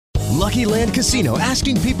Lucky Land Casino,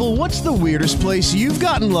 asking people, what's the weirdest place you've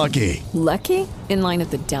gotten lucky? Lucky? In line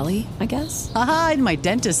at the deli, I guess? Aha, in my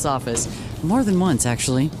dentist's office. More than once,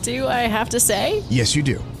 actually. Do I have to say? Yes, you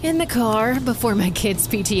do. In the car before my kids'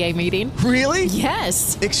 PTA meeting. Really?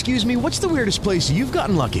 Yes. Excuse me, what's the weirdest place you've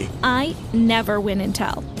gotten lucky? I never win and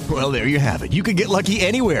tell. Well, there you have it. You can get lucky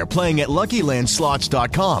anywhere, playing at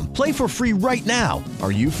LuckyLandSlots.com. Play for free right now.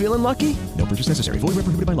 Are you feeling lucky? No purchase necessary. Void where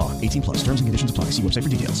prohibited by law. 18 plus. Terms and conditions apply. See website for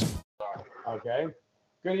details. Okay.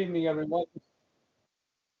 Good evening, everyone.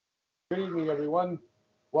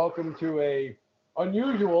 Welcome to a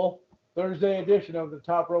unusual Thursday edition of the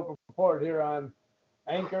Top Rope Report here on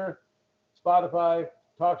Anchor, Spotify,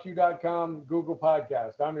 TalkShoe.com, Google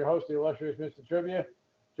Podcast. I'm your host, the illustrious Mr. Trivia.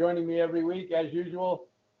 Joining me every week, as usual,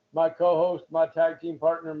 my co-host, my tag team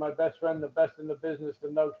partner, my best friend, the best in the business, the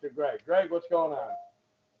Noakster, Greg. Greg, what's going on?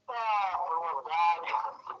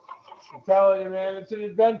 I'm telling you, man, it's an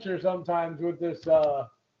adventure sometimes with this,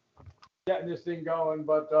 getting this thing going,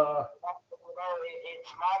 but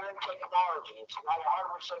it's modern technology. It's not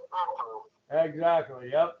 100% foolproof. Exactly.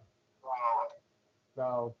 Yep.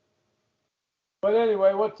 So, but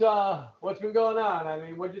anyway, what's been going on? I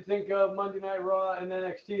mean, what'd you think of Monday Night Raw and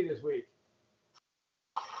NXT this week?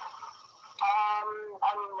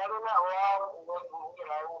 Monday Night Raw,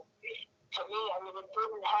 to me, it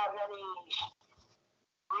didn't have any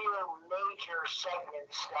real major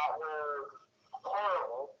segments that were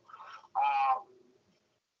horrible.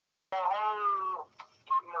 The whole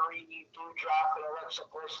Marie Dewdrop and Alexa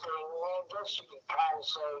Bliss thing, I guess you could kind of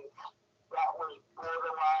say that was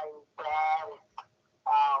borderline bad.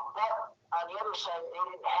 But on the other side, they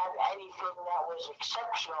didn't have anything that was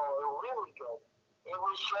exceptional or really good. It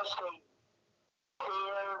was just a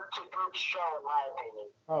fair to good show, in my opinion.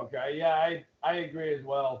 Okay, yeah, I agree as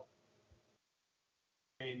well.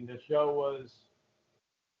 I mean, the show was,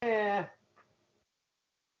 I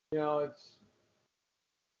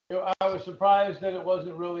was surprised that it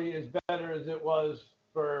wasn't really as better as it was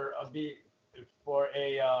for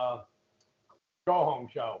a go-home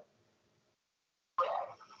show.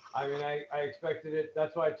 I mean, I expected it.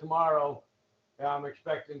 That's why tomorrow I'm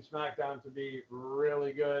expecting SmackDown to be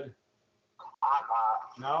really good.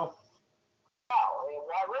 No? No,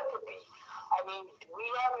 why would it be? I mean, we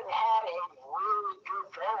haven't had a really good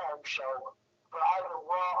go-home show for either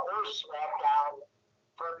Raw or SmackDown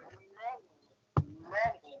for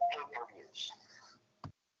many pay-per-views.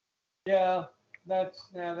 Yeah, that's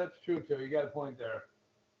true too. You got a point there.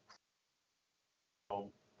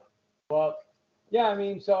 Well, yeah, I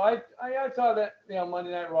mean, so I thought that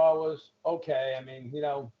Monday Night Raw was okay. I mean,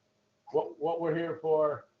 what we're here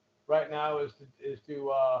for right now is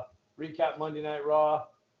to recap Monday Night Raw,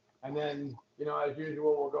 and then as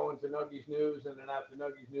usual we'll go into Nuggies News, and then after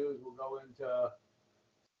Nuggies News we'll go into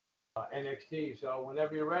NXT. So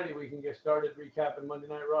whenever you're ready, we can get started recapping Monday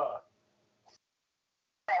Night Raw.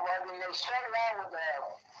 Yeah, well, they started out with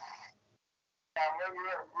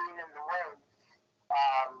Riddle being in the ring.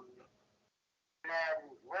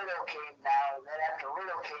 Then Riddle came down. Then after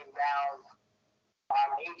Riddle came down,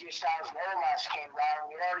 AJ Styles and Omos came down.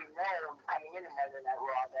 We'd already known coming into Monday Night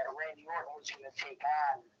Raw that Randy Orton was going to take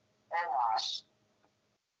on Omos.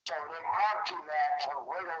 So the impromptu match of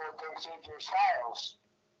Riddle against AJ Styles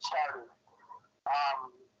started.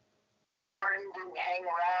 Orton didn't hang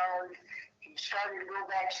around. He started to go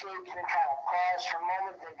backstage and kind of paused for a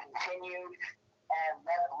moment, then continued and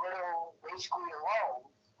let Riddle basically alone.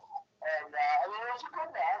 And it was a good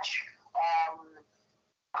match.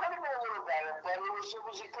 Could have been a little better, but it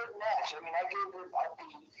was a good match. I mean, I gave it a B.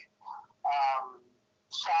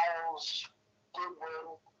 Styles did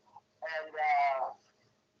win, and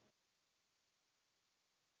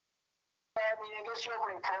I guess the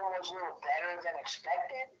opening promo was a little better than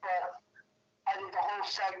expected, but I think the whole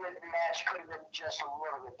segment of the match could have been just a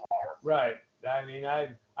little bit better. Right. I mean,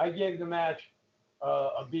 I gave the match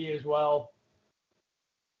a B as well.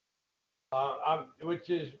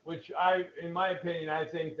 In my opinion, I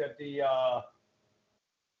think that the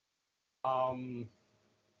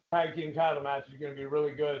tag team title match is going to be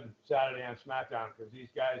really good Saturday on SmackDown, because these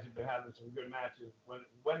guys have been having some good matches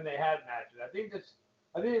when they had matches. I think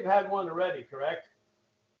they've had one already, correct?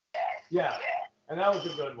 Yeah, and that was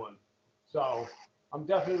a good one. So I'm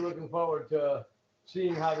definitely looking forward to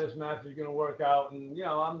seeing how this match is going to work out. And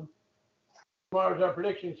tomorrow's our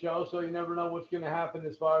prediction show, so you never know what's going to happen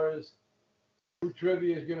as far as who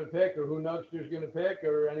Trivia is going to pick, or who Noakster is going to pick,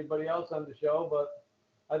 or anybody else on the show. But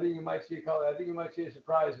I think you might see a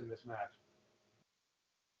surprise in this match.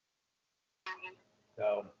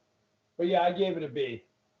 So, but yeah, I gave it a B.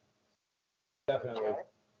 Definitely.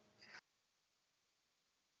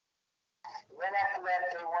 Then after that,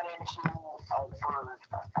 they went into, for,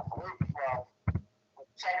 I believe, the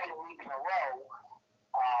second week in a row,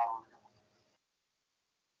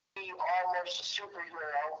 be almost a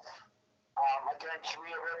superhero against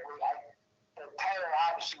Rhea Ripley. The title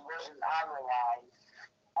obviously wasn't on the line,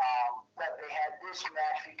 but they had this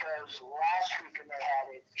match because last week when they had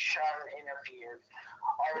it, Charlotte interfered.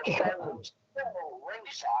 Although Charlotte was still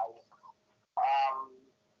ringside.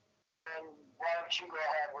 And why don't you go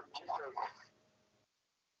ahead with your favorite?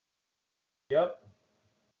 Yep.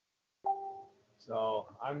 So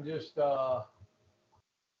I'm just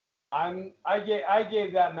I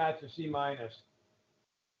gave that match a C minus.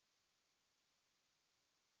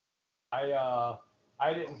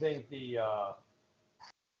 I didn't think the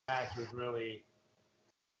match was really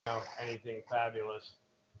anything fabulous.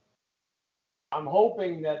 I'm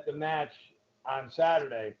hoping that the match on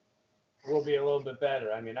Saturday will be a little bit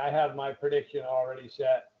better. I mean, I have my prediction already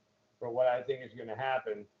set for what I think is going to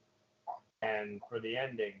happen and for the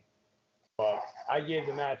ending. But I gave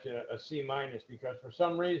the match a C minus because for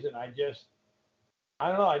some reason I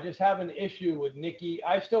don't know. I just have an issue with Nikki.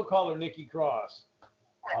 I still call her Nikki Cross,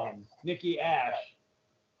 Nikki Ash,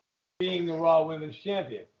 being the Raw Women's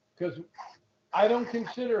Champion because I don't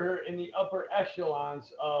consider her in the upper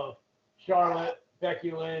echelons of Charlotte,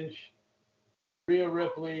 Becky Lynch, Rhea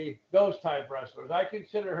Ripley, those type wrestlers. I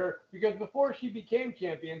consider her because before she became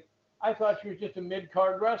champion, I thought she was just a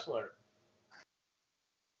mid-card wrestler.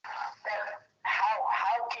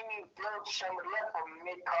 How can you build somebody up from a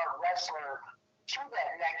mid-card wrestler to that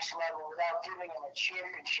next level without giving them a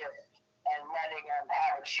championship and letting them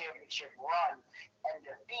have a championship run and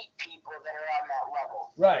defeat people that are on that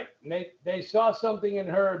level? Right. And they saw something in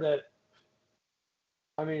her that,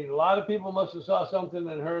 I mean, a lot of people must have saw something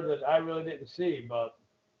in her that I really didn't see, but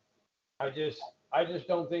I just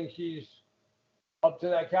don't think she's up to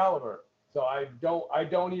that caliber. So I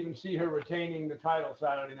don't even see her retaining the title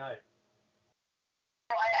Saturday night.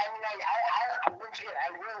 Well,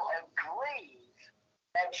 I will agree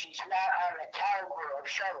that she's not on the caliber of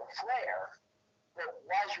Charlotte Flair, but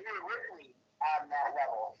why is Rhea Ripley on that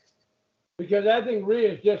level? Because I think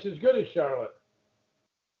Rhea is just as good as Charlotte.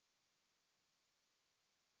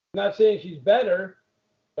 I'm not saying she's better,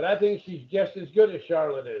 but I think she's just as good as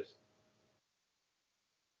Charlotte is.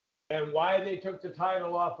 And why they took the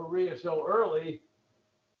title off of Rhea so early,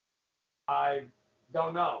 I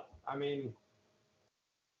don't know. I mean,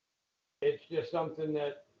 it's just something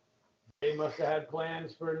that they must have had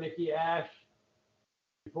plans for Nikki Ash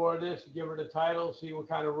before this, give her the title, see what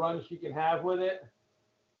kind of run she can have with it.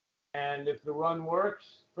 And if the run works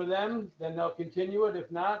for them, then they'll continue it.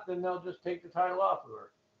 If not, then they'll just take the title off of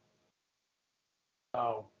her.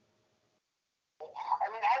 So. I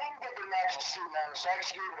mean, I didn't get the match a C minus. I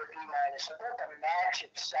just gave it a B minus. I thought the match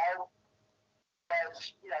itself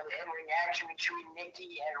was, the in-ring action between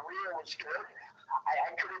Nikki and Rhea was good.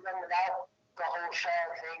 I could have done without the whole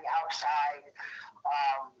Charlotte thing outside.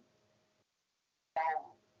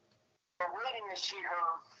 We're waiting to see her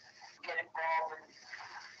get involved, and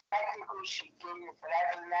technically she didn't, but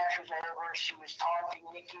after the match was over, she was taunting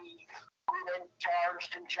Nikki, who then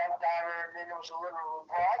charged and jumped on her, and then there was a little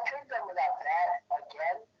brawl. I could have done without that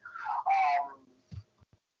again.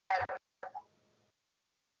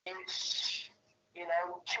 It's, 2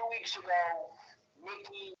 weeks ago,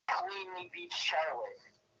 Nikki cleanly beats Charlotte.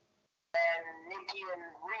 And Nikki and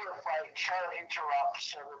Rhea fight, Charlotte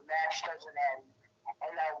interrupts, so the match doesn't end.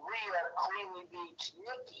 And now Rhea cleanly beats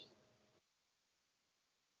Nikki.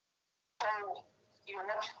 So, I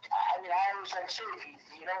always like to say,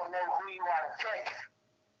 if you don't know who you want to pick,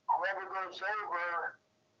 whoever goes over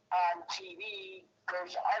on TV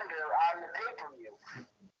goes under on the pay-per-view.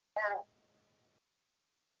 So,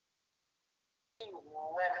 he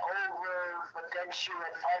went over, but then she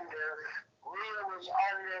went under. Rhea was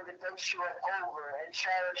under, but then she went over, and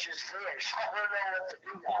Charlotte's just there. So I don't know what to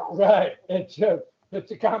do now. Right. It's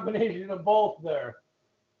a combination of both there.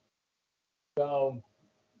 So,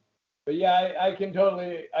 but yeah, I can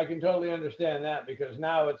totally understand that because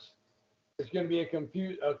now it's going to be a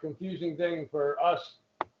confusing thing for us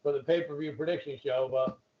for the pay-per-view prediction show.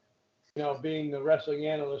 But being the wrestling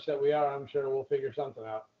analyst that we are, I'm sure we'll figure something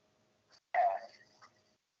out.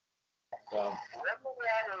 So. Then we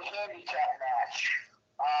had a handicap match.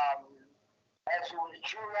 As it was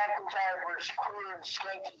Drew McIntyre versus Queer and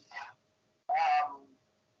Skanky.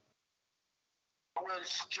 It was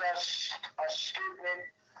just a stupid,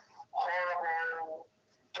 horrible,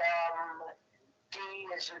 dumb, D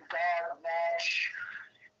is a dog match.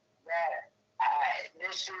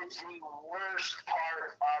 This is the worst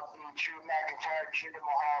part of the Drew McIntyre Jinder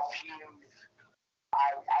Mahal feud.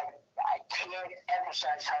 I can't can't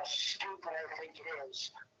emphasize how stupid I think it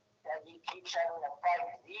is that he keeps having to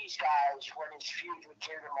fight these guys when his feud with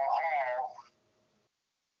Jinder Mahal.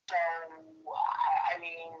 So, I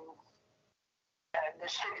mean, the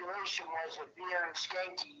stipulation was a beer and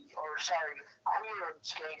skanky, or sorry, queer and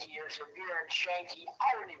skanky, or a beer and shanky.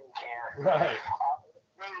 I don't even care. Right.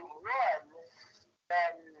 They won,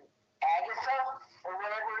 then Agatha, or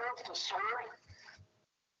whatever it is, the sword.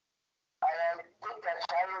 I think that's,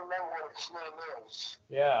 I don't remember what its name is.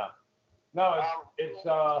 Yeah. No, it's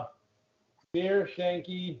Beer,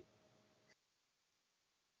 Shanky.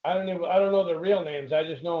 I don't know their real names. I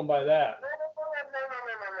just know them by that. No.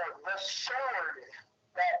 The sword.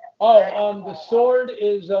 The sword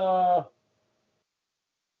is oh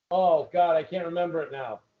God, I can't remember it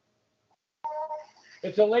now.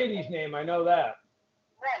 It's a lady's name. I know that.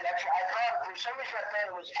 Right. That's. I thought for some reason I thought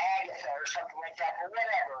it was Agatha or something like that, but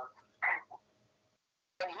whatever.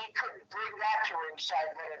 And he couldn't bring that to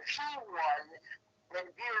ringside, but if he won, then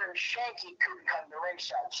Beer and Shanky couldn't come to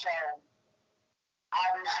ringside. So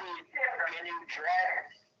obviously, the new dragon,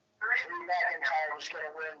 Drew McIntyre was going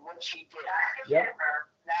to win, which he did. Yep.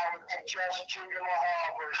 Now it's just Jinder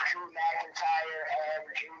Mahal versus Drew McIntyre, and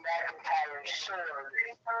Drew McIntyre's sword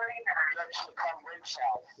gets to come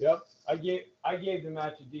ringside. Yep. I gave the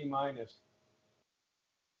match a D-. It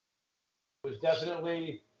was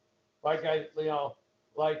definitely like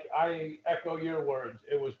I echo your words.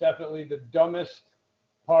 It was definitely the dumbest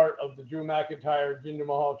part of the Drew McIntyre Jinder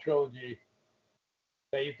Mahal trilogy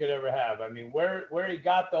that you could ever have. I mean, where he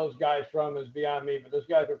got those guys from is beyond me, but those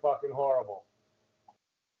guys are fucking horrible.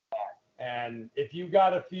 And if you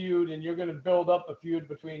got a feud and you're going to build up a feud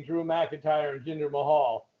between Drew McIntyre and Jinder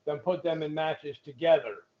Mahal, then put them in matches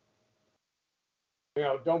together. You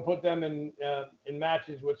know, don't put them in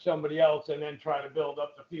matches with somebody else and then try to build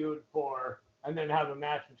up the feud and then have a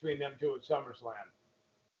match between them two at SummerSlam.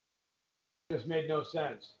 Just made no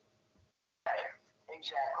sense.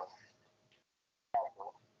 Exactly.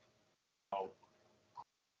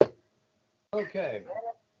 Okay.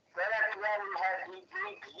 Then after that, we had the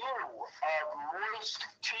debut of Moist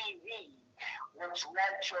TV, which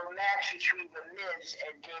led to a match between The Miz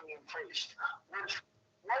and Damian Priest, which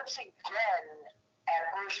once again at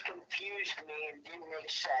first confused me and didn't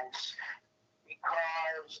make sense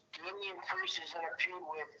because Damian Priest is in a feud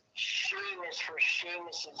with Sheamus for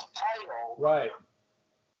Sheamus's title. Right.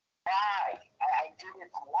 Why? I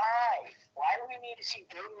didn't. Why? Why do we need to see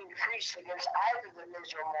Damian Priest against either The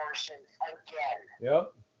Miz or Morrison again?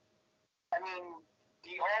 Yep. I mean,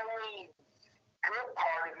 the only good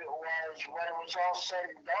part of it was when it was all said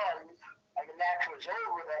and done and the match was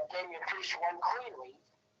over, that Damian Priest won cleanly.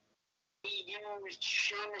 He used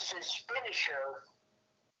Sheamus's finisher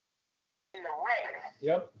in the ring.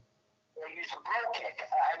 Yep. They used a bro kick.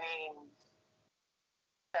 I mean,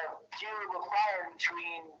 the feud with fire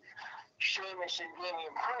between Sheamus and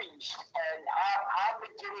Damian Priest, and I'm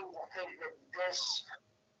beginning to think that this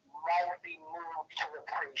might be moved to the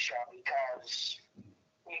pre-show because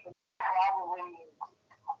it probably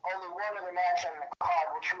only one other match on the card,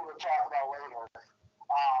 which we will talk about later,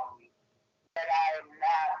 that I am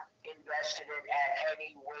not invested in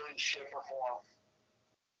any way, shape, or form.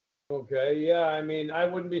 Okay, yeah, I mean, I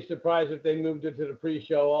wouldn't be surprised if they moved it to the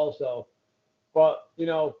pre-show also. But, you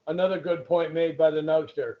know, another good point made by the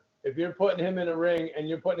Nugster. If you're putting him in a ring and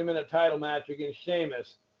you're putting him in a title match against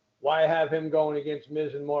Sheamus, why have him going against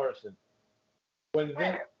Miz and Morrison? When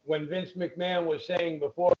Vince McMahon was saying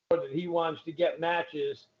before that he wants to get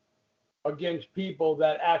matches against people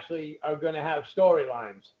that actually are going to have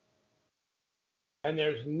storylines. And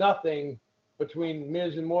there's nothing between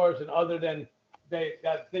Miz and Morrison other than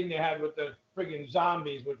that thing they had with the friggin'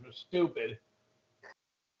 zombies, which was stupid.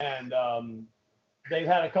 And they've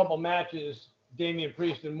had a couple matches. Damian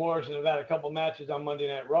Priest and Morrison have had a couple matches on Monday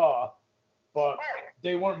Night Raw, but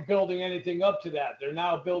they weren't building anything up to that. They're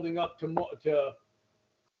now building up to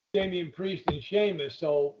Damian Priest and Sheamus.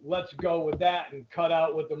 So let's go with that and cut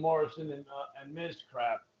out with the Morrison and Miz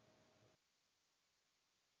crap.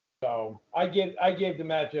 So I gave the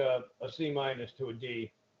match a C- to a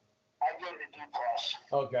D. I gave it a D+.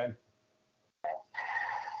 Okay.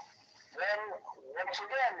 Then, once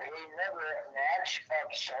again, another match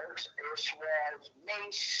of sorts. This was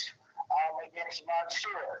Mace against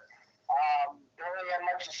Mansoor. Don't really have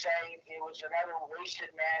much to say. It was another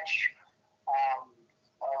wasted match.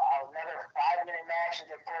 Another 5-minute match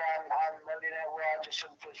that they put on Monday Night Raw, just so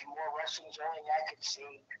there's more wrestling only I could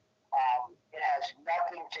see. It has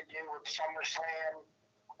nothing to do with SummerSlam,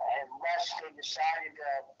 unless they decided to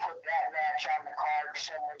put that match on the card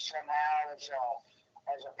somehow as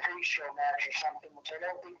a pre-show match or something, which I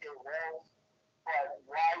don't think they will. but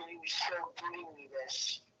why are you still giving me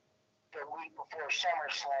this the week before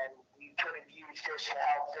SummerSlam? You could have used this to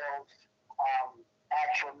help build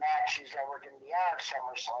actual matches that were going to be on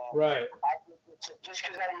SummerSlam. Right. I think just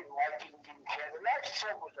because I didn't like it and didn't care, the match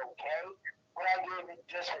itself was okay, but I gave it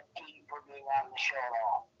just a D for being on the show at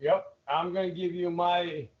all. Yep. I'm going to give you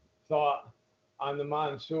my thought on the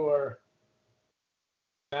Mansoor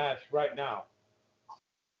match right now.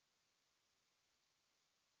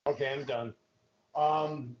 Okay, I'm done.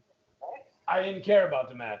 I didn't care about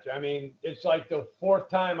the match. I mean, it's like the fourth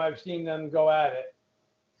time I've seen them go at it.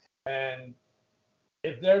 And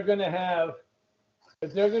if they're going to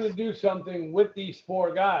do something with these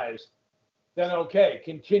four guys, then okay,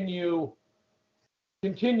 continue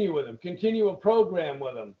with them, continue a program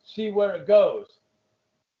with them, see where it goes.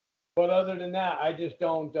 But other than that, I just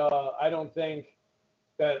don't, I don't think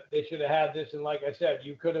that they should have had this. And like I said,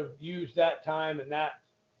 you could have used that time and that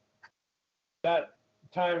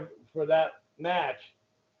time for that match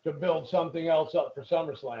to build something else up for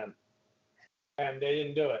SummerSlam. And they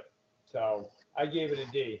didn't do it. So I gave it a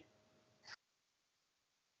D.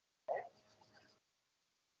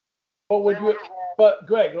 But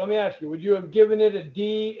Greg, let me ask you, would you have given it a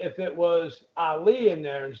D if it was Ali in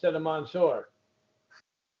there instead of Mansoor?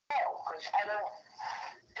 No, because I don't.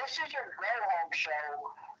 This is your go-home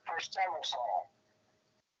show for SummerSlam.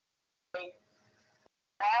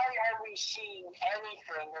 Why are we seeing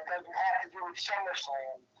anything that doesn't have to do with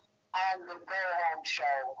SummerSlam on the go-home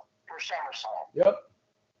show for SummerSlam? Yep.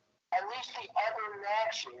 At least the other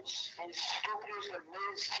matches, as stupid as the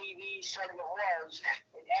Miz TV segment was,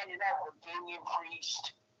 it ended up with Damian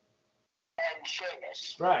Priest and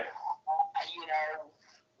Sheamus. Right.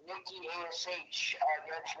 Nikki ASH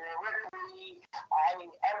against Rhea Ripley. I mean,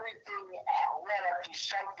 everything led up to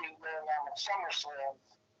something going on at SummerSlam.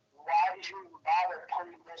 Why did you bother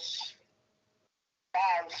putting this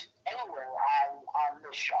guys anywhere on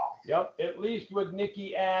this show? Yep. At least with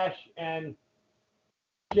Nikki Ash and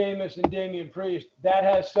Sheamus and Damian Priest, that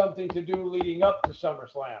has something to do leading up to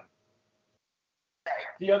SummerSlam.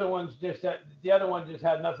 The other one just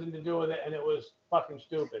had nothing to do with it, and it was fucking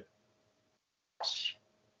stupid.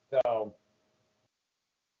 So,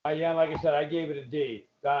 yeah, like I said, I gave it a D.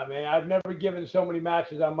 Man, I've never given so many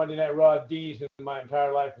matches on Monday Night Raw D's in my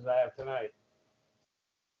entire life as I have tonight.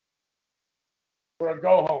 For a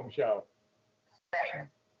go-home show.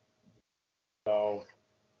 So.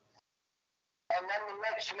 And then the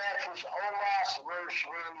next match was Omos versus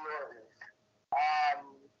Randy Orton.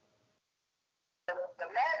 The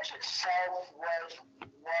match itself was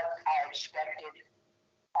what I expected.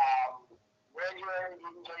 Randy Orton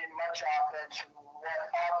didn't get in much offense. What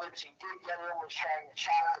offense he did get in was trying to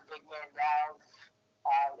chop the big man down.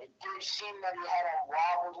 It did seem that he had him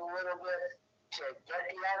wobbled a little bit to get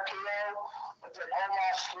the RKO, but then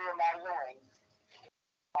Omos threw him out of the ring.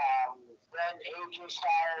 Then AJ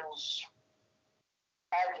Styles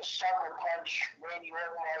tried to sucker punch Randy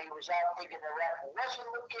Orton while he was out thinking the ref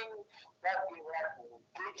wasn't looking, but the ref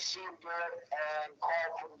did seem good and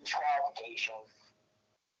called for the disqualification.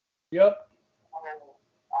 Yep.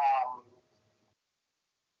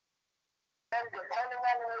 And depending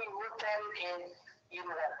on the way you looked at it, it either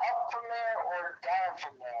went up from there or down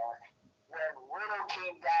from there. When Riddle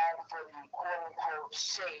came down for the quote-unquote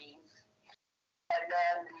save, and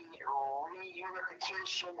then the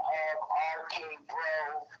reunification of RK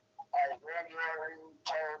Bro as Randy Orton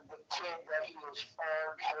told the kid that he has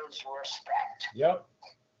earned his respect. Yep.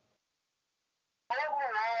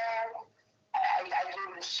 Overall, I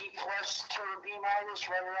gave it a C plus to a B minus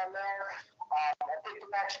right around there. I think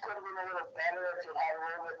the match could have been a little better if it had a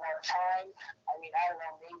little bit more time. I mean, I don't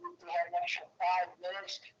know, maybe if they had an extra 5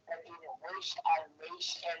 minutes that they didn't waste on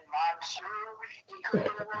Mace and Mansoor, it could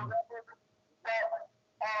have been a little better. But,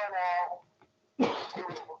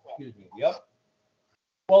 Excuse me. Yep.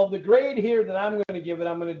 Well, the grade here that I'm going to give it,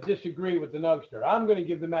 I'm going to disagree with the Nugster. I'm going to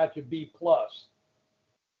give the match a B plus.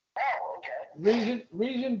 Oh, okay.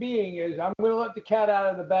 Reason being is I'm going to let the cat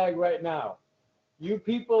out of the bag right now. You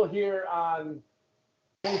people here on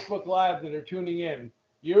Facebook Live that are tuning in,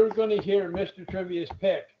 you're going to hear Mr. Trivia's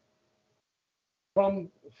pick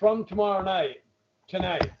from tonight,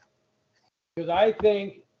 because I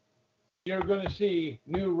think you're going to see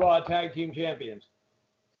new Raw Tag Team Champions.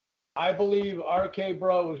 I believe RK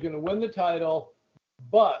Bro is going to win the title,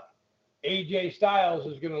 but AJ Styles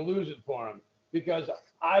is going to lose it for him, because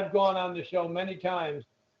I've gone on the show many times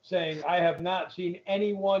saying I have not seen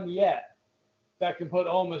anyone yet that can put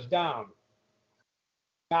Omos down.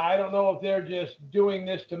 Now, I don't know if they're just doing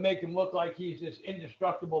this to make him look like he's this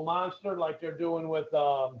indestructible monster like they're doing with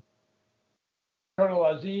Kurt Colonel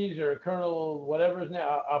Aziz or Colonel whatever his name,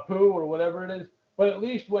 Apu or whatever it is. But at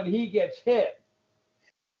least when he gets hit,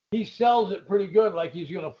 he sells it pretty good like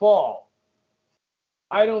he's going to fall.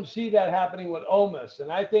 I don't see that happening with Omis,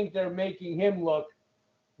 and I think they're making him look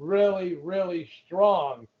really, really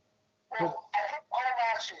strong. Well, I think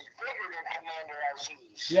Omis is bigger than Commander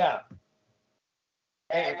Aziz. Yeah.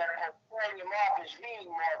 And they're pouring him off as being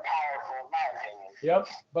more powerful, in my opinion. Yep.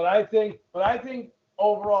 But I think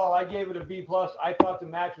overall I gave it a B+. I thought the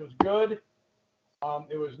match was good.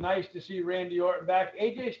 It was nice to see Randy Orton back.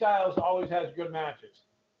 AJ Styles always has good matches.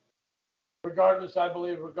 Regardless of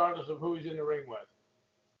who he's in the ring with.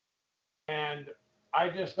 And I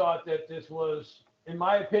just thought that this was, in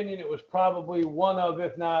my opinion, it was probably one of,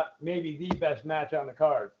 if not maybe the best match on the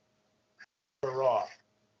card for Raw.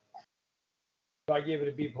 So I gave it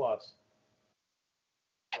a B+. Okay.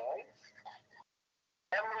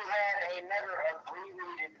 Then we had another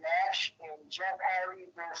abbreviated match in Jeff Hardy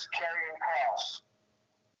versus Karrion Kross.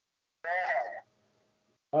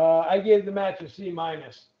 Go ahead. I gave the match a C-.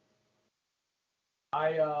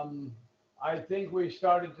 I think we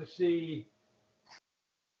started to see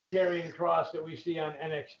Karrion Kross that we see on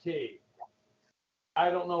NXT. I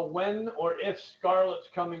don't know when or if Scarlett's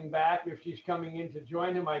coming back, if she's coming in to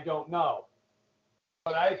join him, I don't know.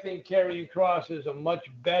 But I think Karrion Kross is a much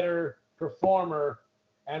better performer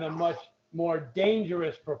and a much more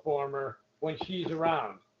dangerous performer when she's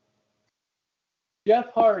around.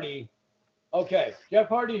 Jeff Hardy's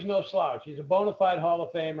no slouch. He's a bona fide Hall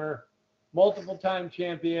of Famer, multiple-time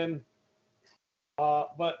champion.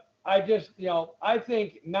 But I just, I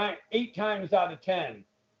think 8 times out of 10,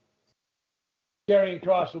 Karrion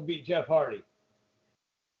Kross will beat Jeff Hardy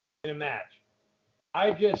in a match.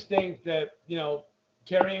 I just think that,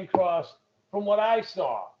 Karrion Kross, from what I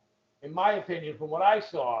saw, in my opinion,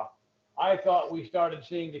 I thought we started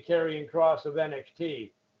seeing the Karrion Kross of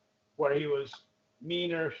NXT, where he was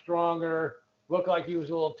meaner, stronger, looked like he was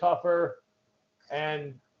a little tougher,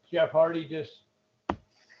 and Jeff Hardy just,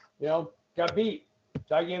 got beat.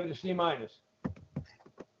 So I gave it a C-. Okay. If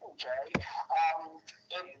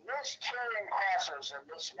this Karrion Kross was in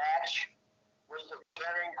this match, was the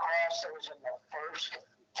Karrion Kross that was in the first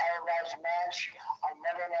televised match on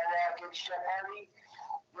Monday Night Raw against Jeff Hardy,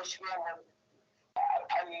 this man would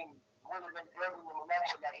have been building the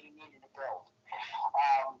momentum that he needed to build.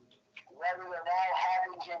 Whether they're now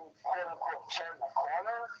having him, quote-unquote, turn the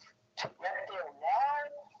corner to get there now,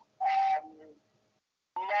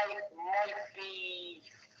 might be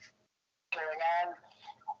going on.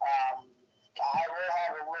 I will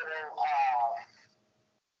have a little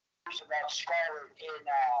news about Scarlett in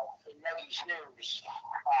Nuggy's news.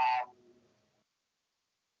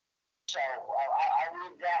 So I'll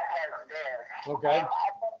leave that part there. Okay. I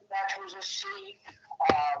thought the match was a C.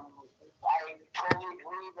 I totally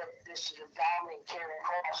agree that this is a dominant Karrion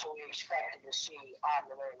Kross we expected to see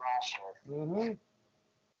on the main roster. Mm-hmm.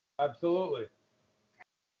 Absolutely.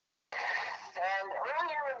 And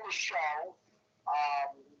earlier in the show,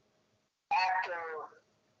 after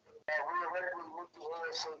we were literally with the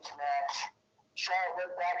ASH match, Charlotte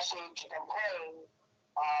went backstage to complain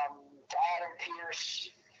to Adam Pearce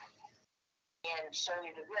and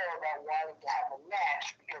Sonya Deville about wanting to have a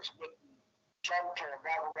match because Nikki jumped her,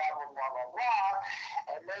 blah, blah, blah, blah, blah, blah,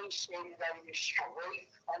 and they stated that it was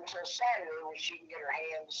straight until Saturday when she can get her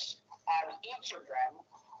hands on each of them,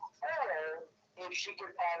 or if she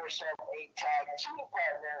can find herself a tag team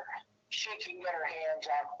partner, she can get her hands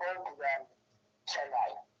on both of them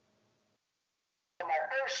tonight. So my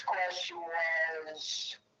first question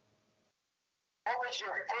was, what was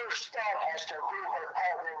your first thought as to who her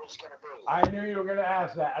partner was going to be? I knew you were going to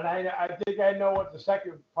ask that, and I think I know what the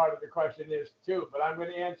second part of the question is too, but I'm going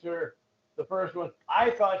to answer the first one. I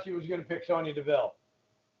thought she was going to pick Sonya Deville.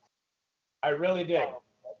 I really did.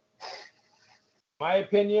 My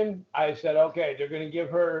opinion, I said, okay, they're going to give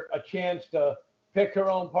her a chance to pick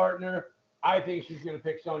her own partner. I think she's going to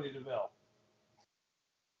pick Sonya Deville.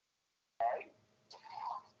 Okay.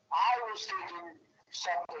 I was thinking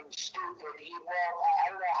something stupid. I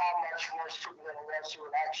don't know how much more stupid than the rest of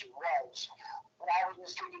it actually was, but I was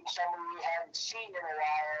just thinking somebody we hadn't seen in a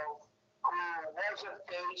while who was a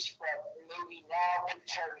face, but maybe now can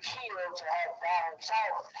turn heel to help balance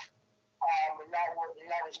out. And that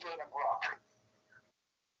was Dana Brooke.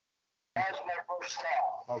 That was my first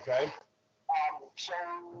thought. Okay. So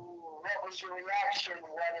what was your reaction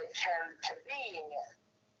when it turned to being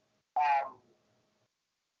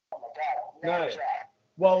oh my God, Nia Jax?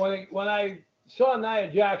 Well, when I saw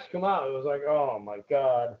Nia Jax come out, it was like, oh my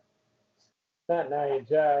God, not Nia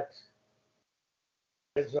Jax.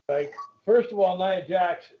 It's like, first of all, Nia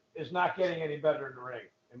Jax is not getting any better in the ring,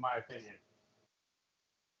 in my opinion.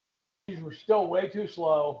 She's still way too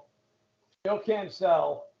slow. Still can't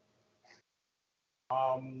sell.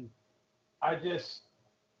 I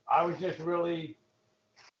was just really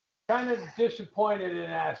kind of disappointed in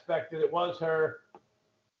an aspect that it was her.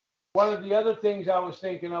 One of the other things I was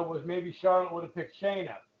thinking of was maybe Charlotte would have picked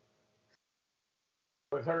Shayna.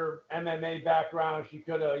 With her MMA background, she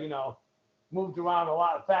could have, moved around a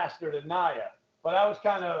lot faster than Nia. But I was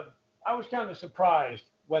kind of surprised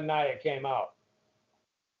when Nia came out.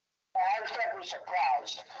 I was definitely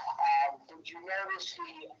surprised. Did you notice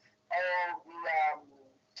what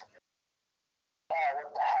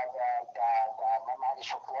the hell, my mind is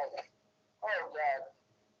so blank.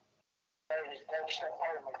 That was not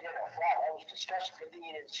part of my dinner. Wow, that was disgusting. I didn't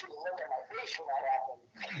even see the look on my face when that happened.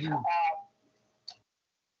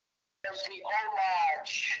 It was the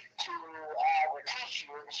homage to Rikishi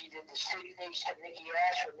when she did the stick face to Nikki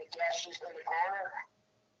Ash when Nikki Ash was in the corner.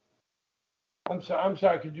 I'm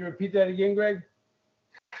sorry. Could you repeat that again, Greg?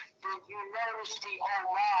 Did you notice the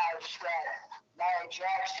homage that Nia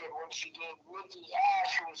Jax did when she gave Nikki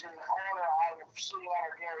Ash, who was in the corner sitting on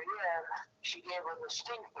her derriere, she gave her the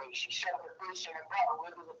stink face. She shoved her face in her butt and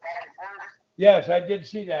wiggled it back and forth. Yes, I did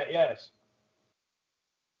see that. Yes.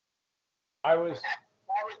 That was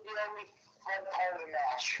the only fun part of the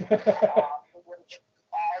match.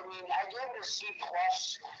 I gave it a C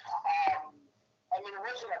plus. It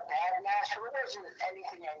wasn't a bad match, but it wasn't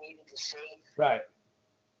anything I needed to see. Right.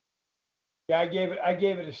 Yeah, I gave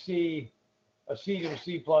it a C to a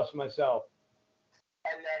C plus myself.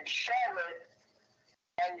 And then Charlotte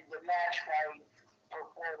ended the match by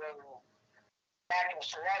performing natural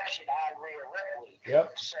selection on Rhea Ripley.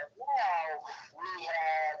 Yep. So now we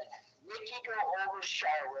had Nikki go over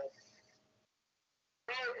Charlotte,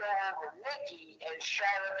 Rhea go over Nikki, and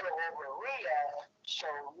Charlotte go over Rhea. So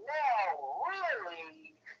now,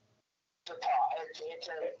 really,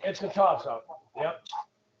 it's a toss-up. Yep.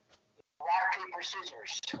 Rock, paper,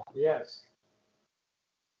 scissors. Yes.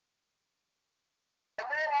 And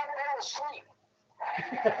then I fell asleep.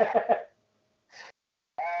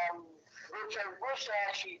 Which I wish I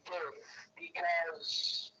actually did,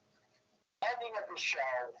 because ending of the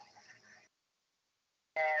show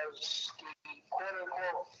as the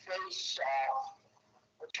quote-unquote face-off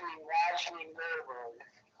between Lashley and Goldberg,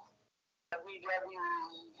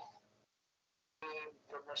 WWE made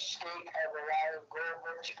the mistake of allowing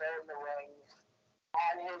Goldberg to go in the ring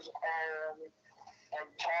on his own and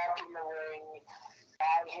talk in the ring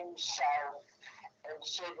by himself and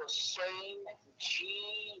say the same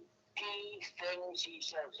GP things he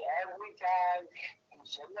says every time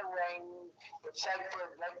he's in the ring. It's like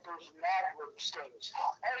those Mad Libs things.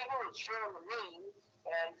 All you do is fill in the ring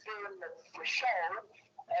and fill in the show,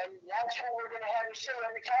 and that's what we're going to have you say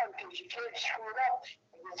every time, because you can't screw it up.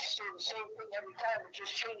 You say the same thing every time, but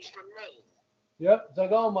just change the name. Yep. It's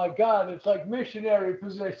like, oh my God, it's like missionary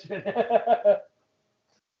position.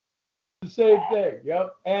 The same thing.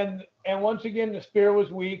 Yep. And once again, the spear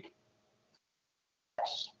was weak.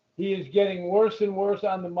 He is getting worse and worse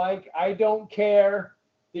on the mic. I don't care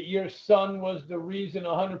that your son was the reason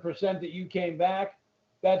 100% that you came back.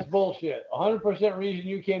 That's bullshit. 100% reason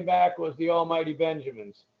you came back was the almighty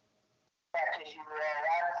Benjamins. Because you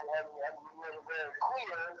made it very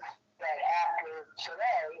clear that after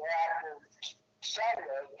today, or after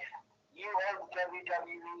Saturday, you owe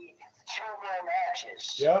WWE 2 more matches.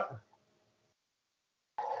 Yep.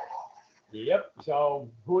 Yep. So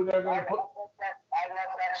who they're going to put? I don't know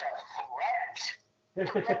if that's a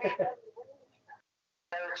threat.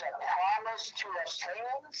 There's a promise to us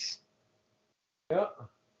fans. Yep.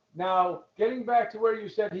 Now, getting back to where you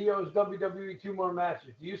said he owes WWE 2 more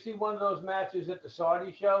matches, do you see one of those matches at the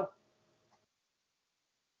Saudi show?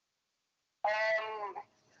 I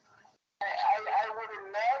would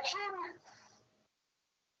imagine.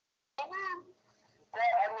 But,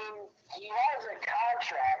 he has a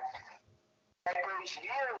contract that goes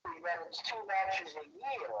yearly, that it's 2 matches a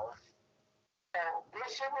year. So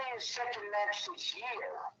this will be his second match this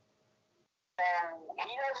year. And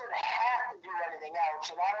he doesn't have to do anything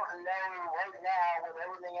else. And I don't know right now with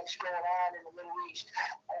everything that's going on in the Middle East,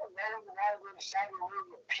 I don't know even how they're going to Saudi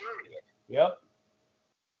Arabia, period. Yep.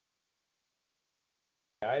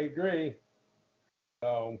 I agree.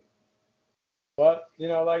 So, but,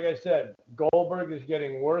 like I said, Goldberg is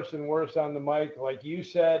getting worse and worse on the mic, like you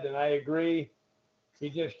said, and I agree. He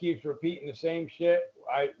just keeps repeating the same shit.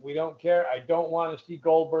 We don't care. I don't want to see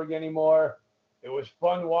Goldberg anymore. It was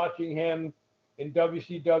fun watching him in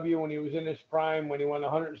WCW when he was in his prime, when he won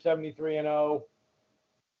 173-0.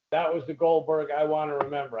 That was the Goldberg I want to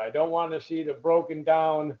remember. I don't want to see the broken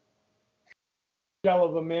down shell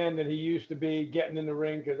of a man that he used to be getting in the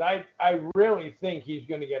ring, because I really think he's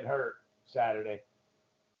going to get hurt Saturday.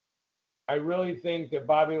 I really think that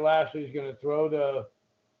Bobby Lashley's going to throw the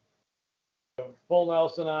full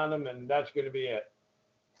Nelson on him, and that's going to be it.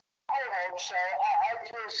 I hope so. I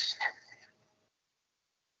just,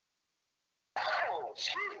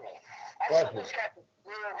 excuse me. I just got the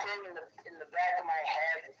little thing in the back of my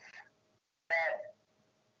head that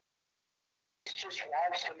just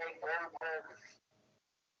wants to make Goldberg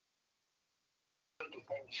big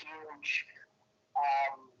and huge.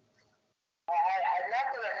 Not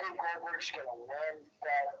that I think Goldberg's going to win,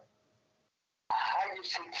 but I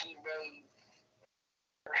just think he may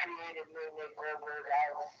creatively make Goldberg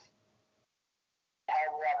out a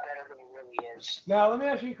lot better than he really is. Now, let me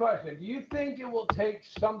ask you a question. Do you think it will take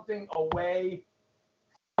something away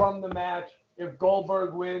from the match if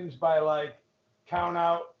Goldberg wins by, like, count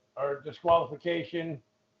out or disqualification?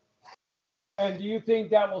 And do you think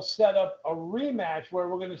that will set up a rematch where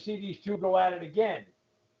we're going to see these two go at it again?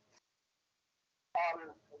 Maybe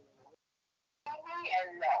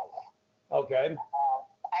and no. Okay. I don't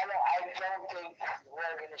think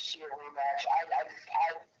we're going to see a rematch.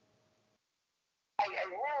 I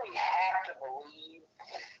really have to believe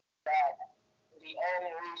that the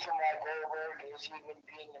only reason why Goldberg is even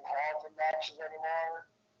being involved in matches anymore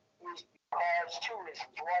is because two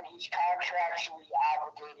reasons. One, he's contractually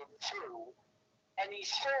obligated to, and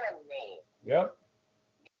he's still a name. Yep.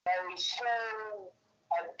 He's still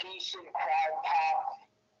a decent crowd pop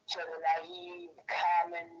to the naive,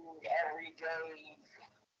 common, everyday,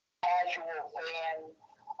 casual fan.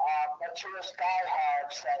 But to us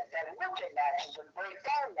diehards that look at matches and break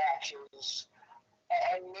down matches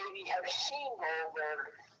and maybe have seen Goldberg,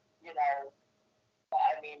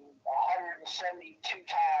 172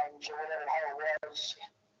 times or whatever the hell it was,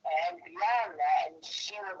 and beyond that, and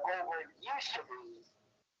see what Goldberg used to be,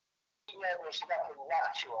 there's nothing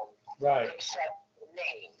left to him. Right. Except the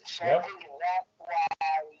name. So Yep. I think that's why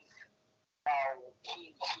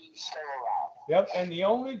he's still around. Yep, and the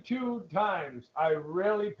only two times I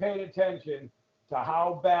really paid attention to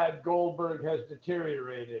how bad Goldberg has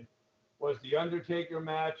deteriorated was the Undertaker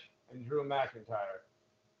match and Drew McIntyre.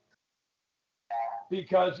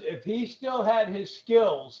 Because if he still had his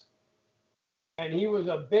skills and he was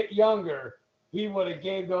a bit younger, he would have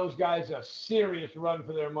gave those guys a serious run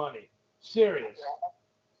for their money. Serious.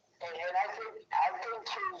 Yeah. And I think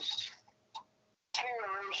his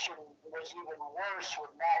deterioration was even worse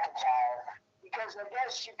with McIntyre, because I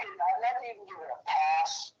guess you can, I'm not even giving a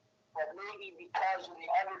pass, but maybe because of the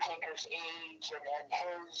Undertaker's age and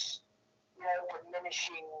his,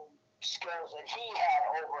 diminishing skills that he had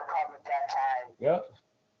overcome at that time. Yep.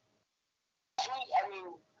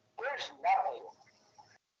 There's nothing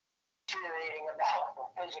deteriorating about the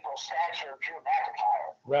physical stature of Drew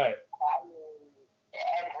McIntyre. Right.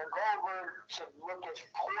 And for Goldberg to look as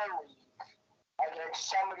poorly against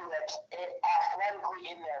somebody that's athletically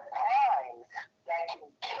in their prime that can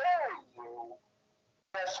carry you,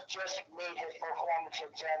 just made his performance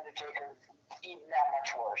against Undertaker even that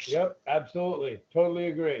much worse. Yep, absolutely. Totally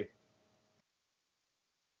agree.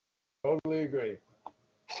 Totally agree.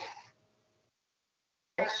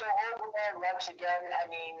 So overall, once again,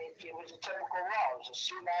 it was a typical Raw. It was a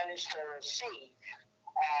C- to a C.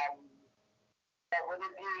 But with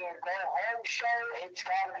it being a go-home show, it's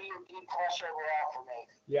got to be a D+ overall for me.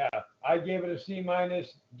 Yeah, I gave it a C-,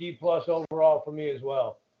 D+ overall for me as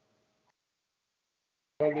well.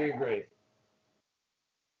 Totally agree.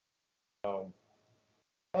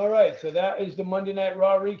 All right, so that is the Monday Night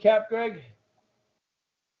Raw recap, Greg?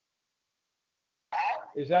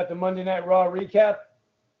 Is that the Monday Night Raw recap?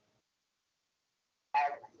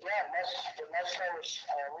 Unless there was a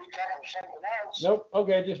recap or something else. Nope.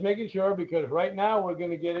 Okay, just making sure, because right now we're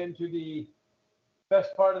going to get into the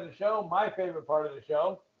best part of the show, my favorite part of the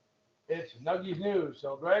show. It's Nuggies News.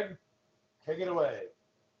 So, Greg, take it away.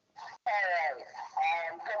 All right. A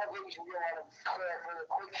couple things we want to clear up really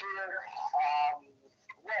quick here.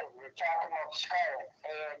 We're talking about Scarlet,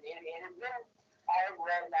 and I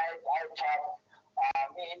read and I talked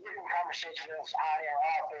in different conversations on air,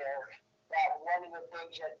 off air, that one of the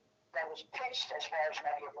things that was pitched as far as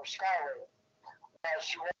Nugget for Scarlet was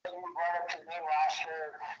she wasn't brought up to the main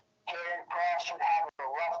roster. Karen Cross would have a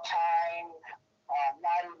rough time,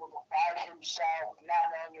 not able to fight himself, not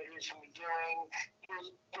knowing what he was going to be doing. He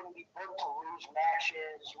was going to be booked to lose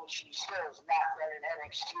matches, which he still has not done in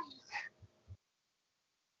NXT.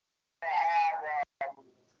 To have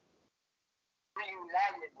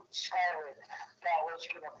reunited with Scarlet that was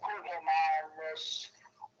going to put him on this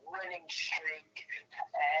winning streak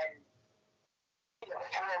and be a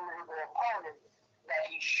formidable opponent that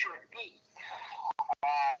he should be.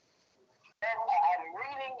 And I'm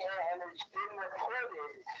reading, and it's been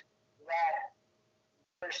reported that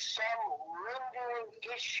there's some lingering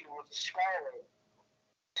issue with Scarlett.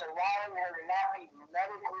 It's allowing her to not be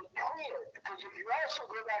medically cleared. Because if you also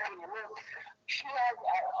go back and you look, she has,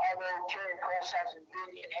 although Karrion Kross hasn't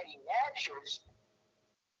been in any matches,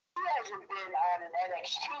 he hasn't been on an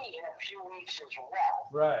NXT in a few weeks as well.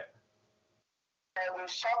 Right. So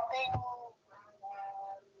there's something.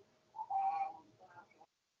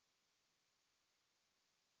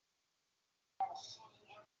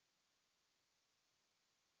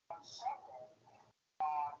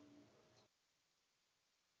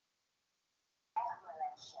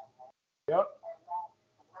 Yep.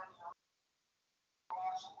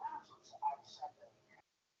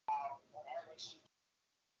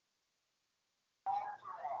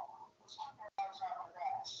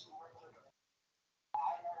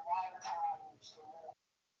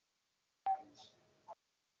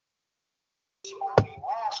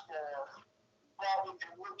 But if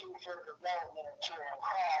you're looking for development of Karrion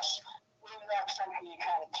Kross, maybe that's something you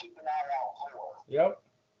kind of keep an eye out for. Yep.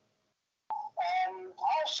 And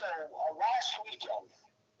also, last weekend,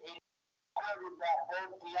 it reported that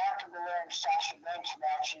both Bianca Belair and Sasha Banks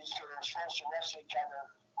matches that were supposed to wrestle each other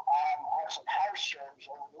on some house shows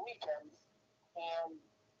over the weekend, and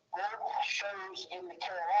both shows in the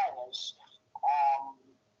Carolinas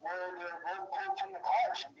where they were both pulled from the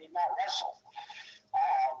cars and did not wrestle.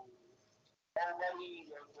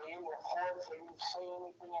 Everybody, they didn't report, they didn't say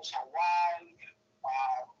anything as to why.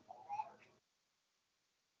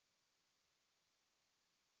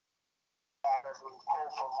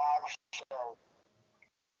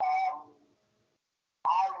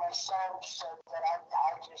 I myself said that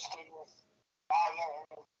I just didn't buy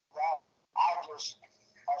in that. I just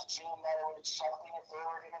assumed that it was something that they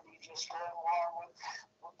were going to be just going along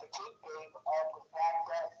with the kayfabe of the fact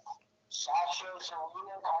that Sasha's a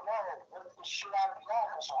Lena Carmella ripped the shit out of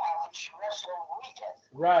Bianca, so how could she wrestle on the weekend?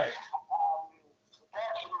 Right.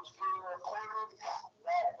 But it was being reported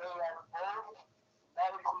that they are both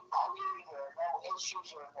medically clear, there are no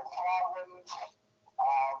issues or no problems.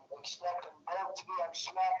 Expect them both to be on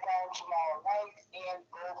SmackDown tomorrow night and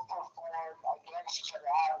both perform against each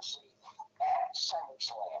other, obviously, at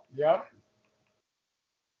SummerSlam. Yep.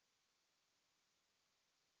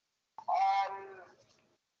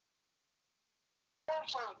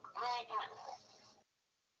 There's a big,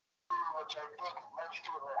 which I think most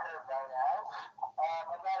people have heard by now,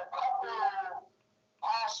 about a couple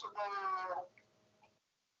possible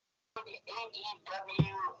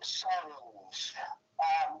AEW signings.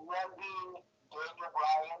 One being Daniel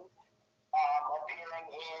Bryan appearing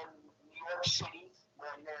in New York City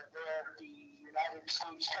when they're there at the United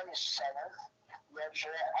States Tennis Center, which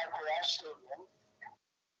are at IPS Stadium.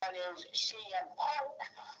 One is CM Punk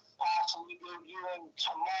possibly debuting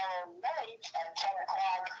tomorrow night at 10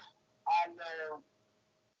 o'clock on their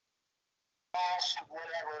last,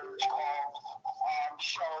 whatever it's called,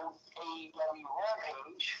 show, AEW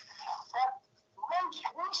Rampage. But most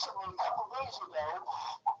recently, a couple days ago,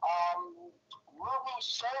 Ruby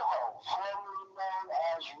Soho, formerly known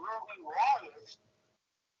as Ruby Riott,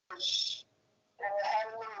 had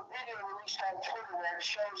a little video released on Twitter where it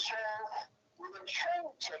shows her with a train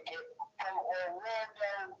ticket from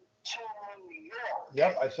Orlando to New York.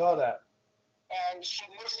 Yep, I saw that. And she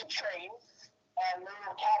missed the train, and the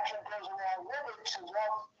little caption goes along with it, says,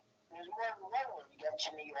 well, there's more than one way to get to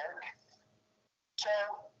New York. So,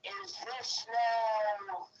 is this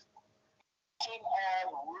now team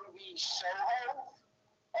on Ruby Soho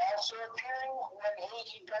also appearing when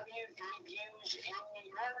AEW debuts in New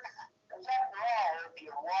York? Because after all, if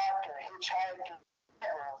you walk or hitchhike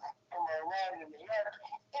from Orlando to New York,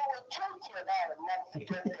 it would take you about a month to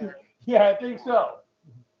get there. Yeah, I think so.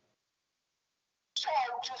 So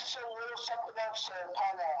just a little something else to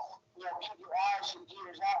kind of, keep your eyes and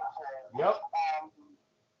ears out for. Yep.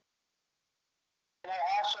 And I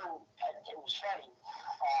also, it was funny,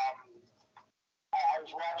 I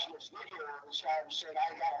was watching this video where this guy was saying,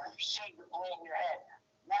 I got to see the bullet in your head.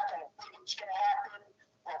 Not going to think it's going to happen,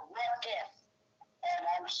 but what if? And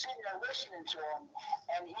I was sitting there listening to him,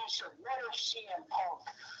 and he said, what if CM Punk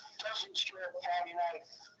doesn't show up Friday night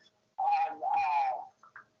on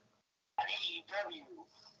AEW,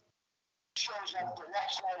 shows up the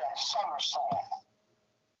next night at SummerSlam?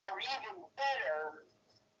 Or even better,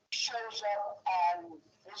 shows up on,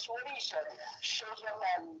 this is what he said, shows up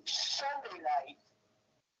on Sunday night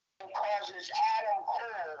and causes Adam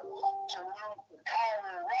Cole to lose Kyle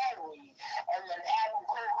O'Reilly, and then Adam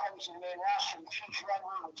Cole comes in the main roster and keeps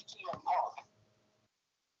running with CM Punk.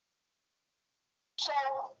 So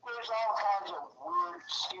there's all kinds of weird,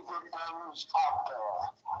 stupid things out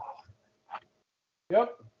there. Yep.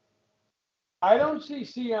 I don't see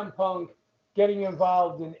CM Punk getting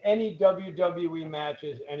involved in any WWE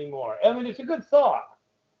matches anymore. I mean, it's a good thought.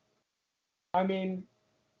 I mean,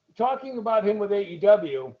 talking about him with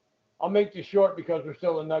AEW, I'll make this short because we're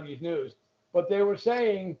still in Nuggies news, but they were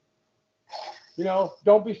saying, you know,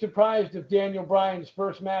 don't be surprised if Daniel Bryan's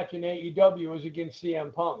first match in AEW is against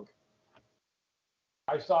CM Punk.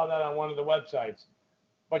 I saw that on one of the websites.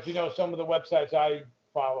 But, you know, some of the websites I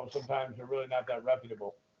follow sometimes are really not that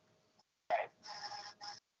reputable.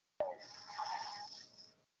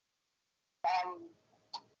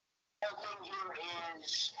 The thing here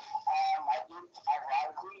is, I did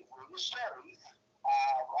ironically read a story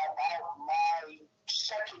about my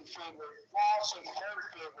second favorite, well, I'll say third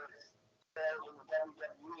favorite in the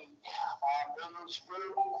WWE. It was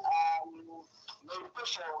made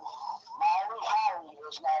official. Molly Holly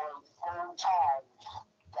is now a full-time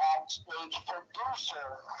backstage producer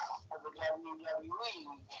for the WWE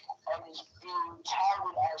and is being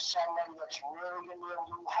touted as somebody that's really going to be able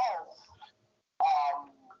to help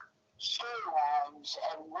storylines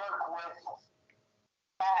and work with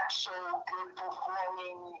not so good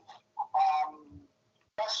performing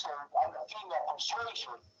wrestlers on the female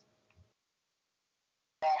persuasion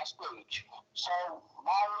backstage. So,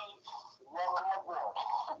 Molly, welcome aboard.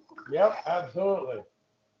 Yep, absolutely.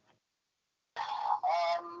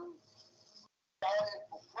 And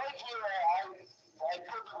right here, I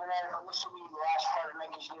put the article, this will be the last part of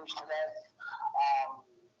Nuggies News today.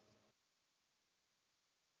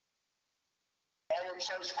 And it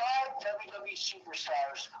says 5 WWE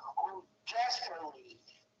superstars who desperately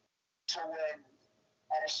to win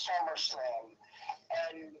at a SummerSlam.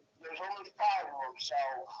 And there's only 5 of them. So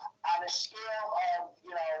on a scale of,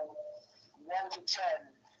 1 to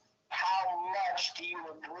 10, how much do you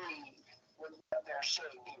agree with what they're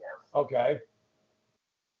saying here? Okay.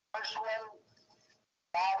 First one,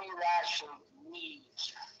 Bobby Lashley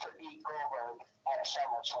needs to beat Goldberg at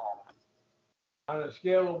SummerSlam. On a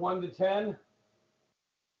scale of 1 to 10,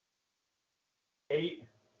 8.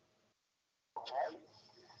 Okay.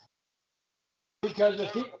 Because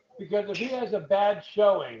if he has a bad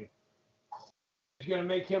showing, it's going to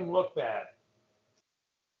make him look bad.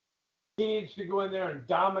 He needs to go in there and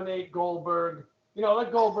dominate Goldberg. You know,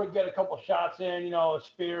 let Goldberg get a couple shots in, a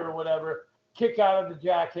spear or whatever, kick out of the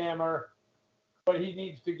jackhammer, but he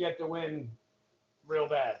needs to get the win real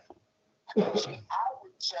bad. I would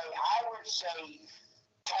say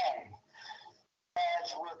 10.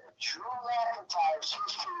 As with Drew McIntyre's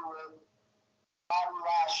history with Bobby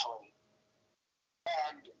Lashley,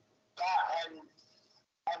 and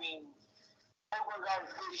I mean, we're going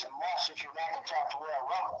to do some losses if McIntyre to Royal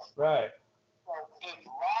Rumble. Right. So if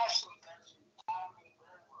Lashley doesn't dominate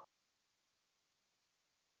Goldberg,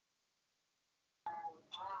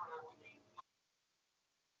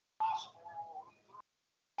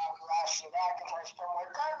 Lashley McIntyre's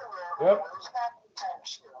somewhere kind of Yep. It's not anytime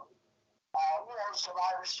soon.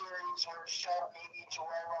 Survivor Series or show maybe into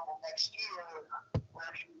Royal Rumble next year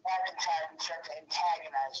where McIntyre can start to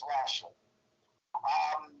antagonize Lashley.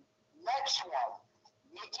 Next one,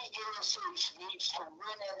 Nikki ASH needs to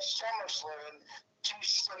win at SummerSlam to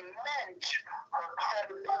cement her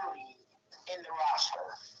credibility in the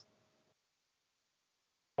roster.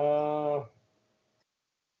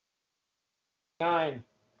 9.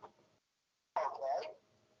 Okay.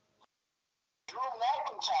 Drew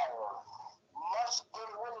McIntyre must get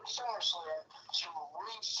a win at SummerSlam to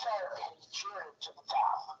restart his journey to the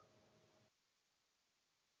top.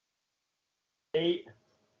 8.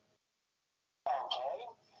 Okay.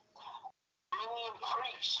 Damian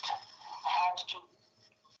Priest has to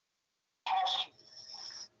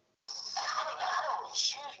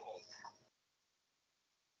excuse me.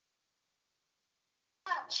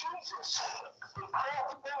 Jesus, the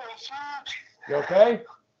crap is huge. You okay?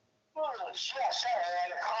 Oh, yes, I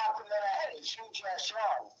had a cough and then I had a huge ass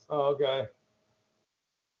yawn. Oh, okay.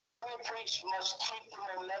 Damian Priest must keep the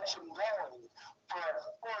momentum going for a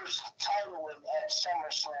first title win at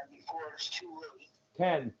SummerSlam before it's too late.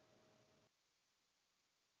 10.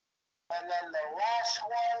 And then the last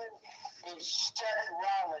one is Seth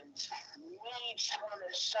Rollins needs to win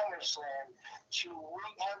at SummerSlam to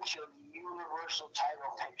re-enter the Universal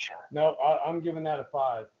title picture. No, I'm giving that a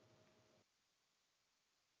 5.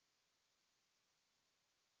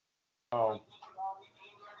 Oh.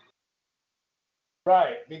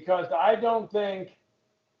 Right, because I don't think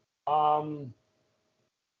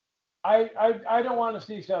I don't want to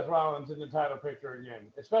see Seth Rollins in the title picture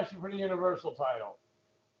again, especially for the Universal title.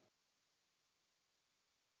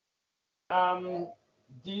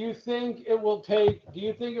 Do you think it will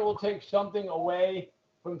take something away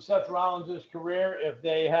from Seth Rollins' career if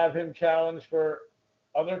they have him challenge for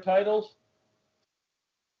other titles?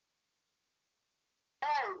 No,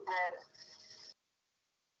 but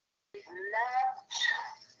if not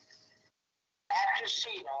after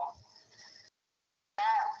Cena,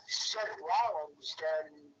 not Seth Rollins,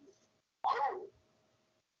 then who?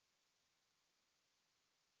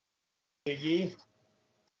 Biggie?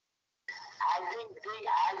 I think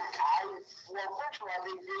well, first of all, I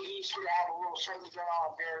think Big E should have a little something going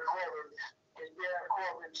on with Baron Corbin, because Baron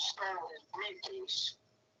Corbin stole his briefcase.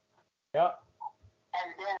 Yep.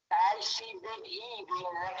 And then I see Big E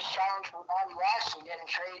being the next challenge for Bobby Lashley, getting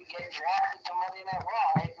drafted to Monday Night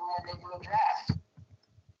Raw when they do a draft.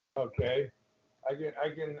 Okay. I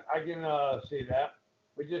can see that.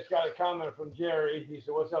 We just got a comment from Jerry. He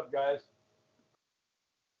said, "What's up, guys?"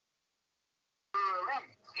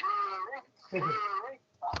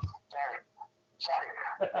 Sorry.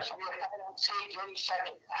 I don't see it any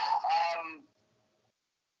second.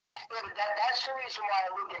 But that's the reason why I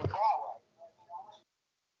look at Galway.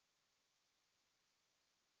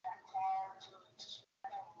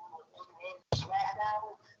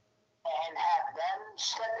 SmackDown and have them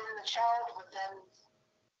step in the challenge, but then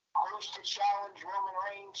host a challenge Roman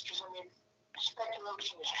Reigns, because I mean,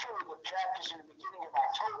 speculation is true, but draft is in the beginning of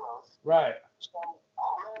October. Right. So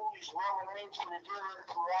who's Roman Reigns going to do it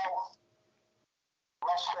throughout the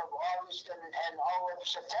rest of August and all of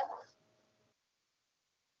September?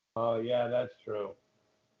 Oh yeah, that's true.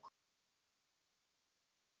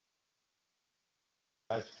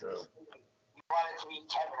 That's true. You want it to be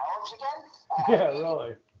Kevin Owens again? Yeah,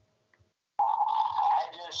 really.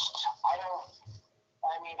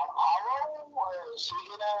 I mean, Apollo, or is he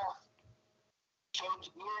going to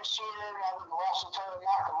change gears here rather than wrestle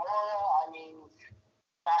Nakamura? I mean,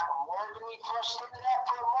 Nakamura going to be thrust into that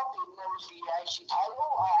for a month, even though it's the IC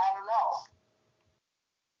title? I don't know.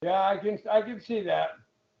 Yeah, I can see that.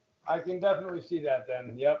 I can definitely see that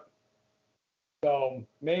then. Yep. So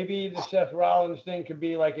maybe the Seth Rollins thing could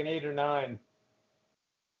be like an 8 or 9.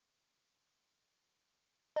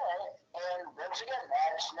 And once again,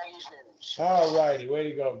 that's Naggy's news. All righty, way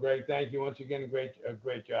to go, Greg. Thank you once again. A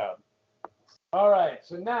great job. All right,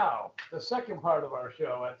 so now the second part of our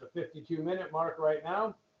show at the 52-minute mark right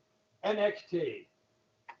now, NXT.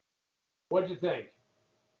 What'd you think?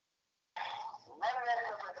 What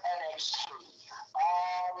with NXT?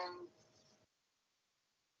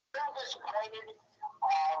 Still disappointed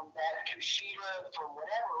that Kushida, for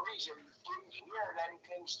whatever reason, didn't hear of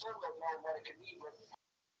anything. Still don't know what it could be, but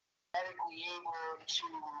medically able to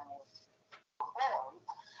perform.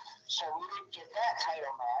 So we didn't get that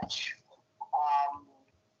title match.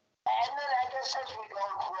 And then I guess as we go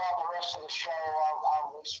throughout the rest of the show,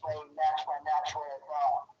 I'll explain match by match what I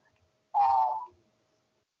thought.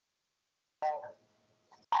 But,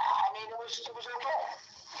 I mean, it was okay.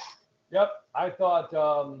 Yep, I thought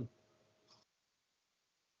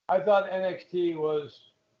NXT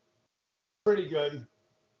was pretty good.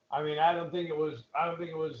 I mean, I don't think it was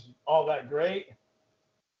all that great.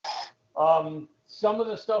 Some of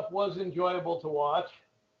the stuff was enjoyable to watch.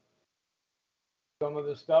 Some of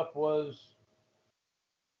the stuff was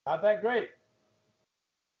not that great.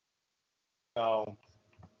 So,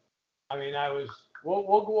 I mean,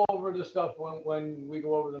 we'll go over the stuff when we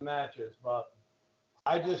go over the matches, but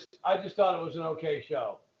I just thought it was an okay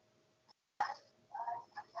show.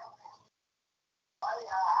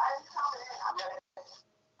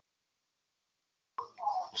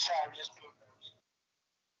 Sorry, I'm just being nervous.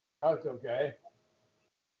 That's okay.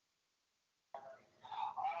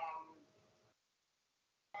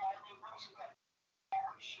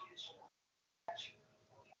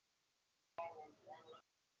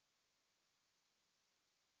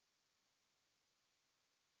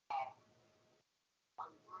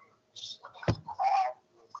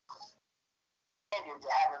 To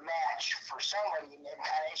have a match for somebody and then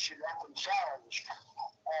kind of issued an open challenge.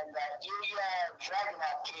 And Ilya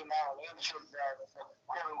Dragunov came out and answered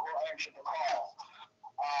answered the call.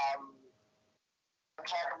 I'm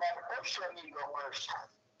talking about it first, or I need to go first?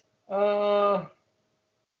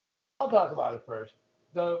 I'll talk about it first.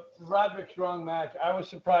 The Roderick Strong match, I was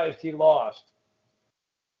surprised he lost.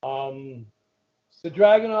 The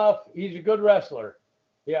Dragunov, he's a good wrestler.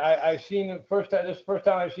 Yeah, I've seen him this is the first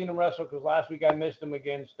time I've seen him wrestle, because last week I missed him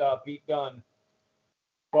against Pete Dunne.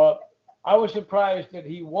 But I was surprised that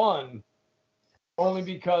he won, only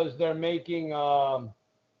because they're making what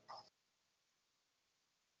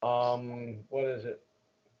is it?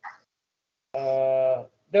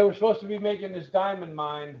 They were supposed to be making this Diamond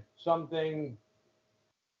Mine something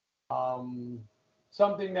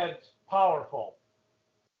something that's powerful.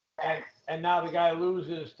 And now the guy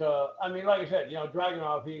loses to, I mean, like I said,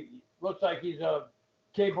 Dragunov, he looks like he's a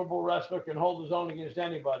capable wrestler, can hold his own against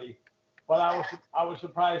anybody. But I was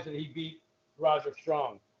surprised that he beat Roderick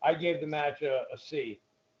Strong. I gave the match a C.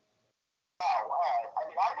 Oh, I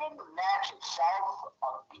mean, I gave the match itself a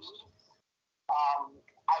B.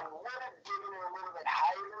 I would have given it a little bit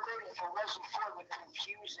higher than it if it wasn't for the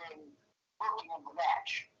confusing booking of the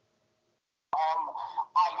match.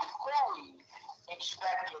 I fully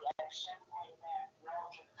expected at some point that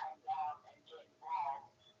Rowan to come down and get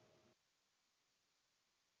involved.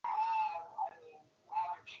 I mean,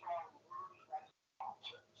 Robert Strong lose, that's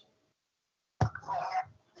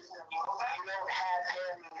you don't have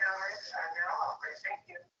him.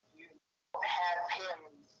 You don't have him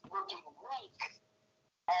looking weak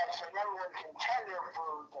as the number one contender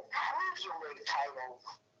for the cruiserweight title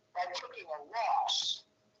by taking a loss.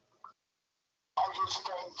 I just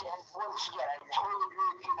think, and once again, I totally agree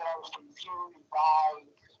with you that I was confused by,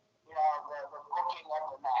 the booking of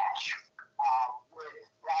the match with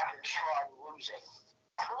Roderick Strong losing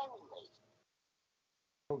cleanly.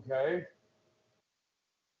 Okay.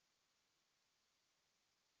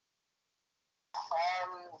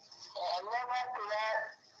 And then after that,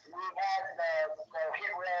 we had the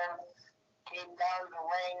hit round, came down the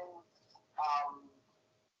ring.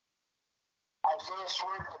 Isaiah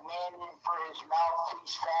Swerve demanded for his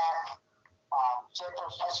mouthpiece back.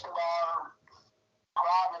 Santos Escobar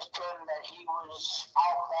promised him that he was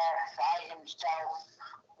out back by himself,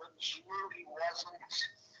 which knew he wasn't.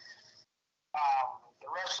 The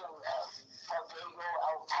rest of Diego,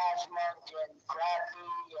 El Tasman, and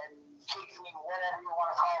Bradley, and Kigley, whatever you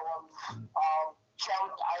want to call them,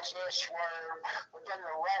 jumped Isaiah Swerve, but then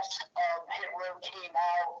the rest of Hit Row came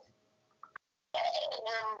out.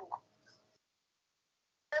 And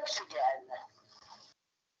once again,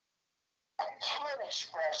 I can't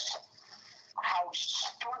express how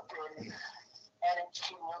stupid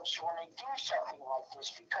NXT looks when they do something like this,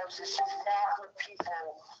 because this is not what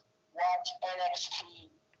people watch NXT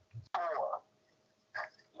for.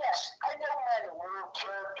 Yes, I know I'm a world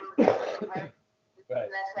character, Right.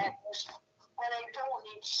 but I don't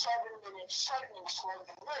need 7-minute segments like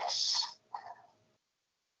this.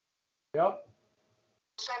 Yep.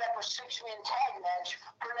 Set up a 6-man tag match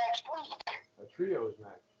for next week. A trios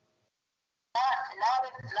match. Not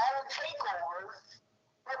a takeover,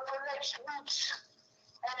 but for next week's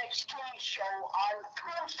NXT show on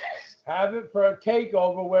Thursday. Have it for a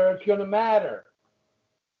takeover where it's going to matter.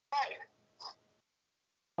 Right.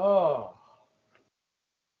 Oh.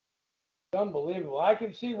 It's unbelievable. I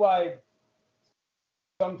can see why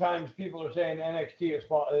sometimes people are saying NXT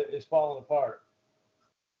is falling apart.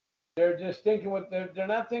 They're just thinking they're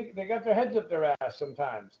not thinking. They got their heads up their ass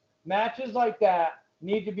sometimes. Matches like that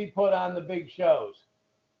need to be put on the big shows.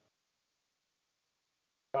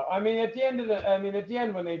 I mean, at the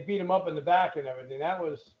end when they beat him up in the back and everything, that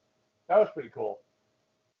was pretty cool.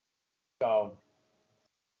 So,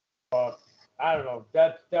 I don't know.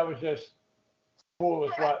 That was just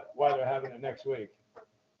foolish. Why they're having it next week.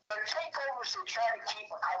 The takeovers they try to keep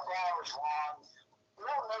a couple hours long. We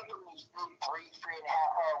don't make them these big 3.5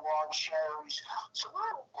 hour long shows. So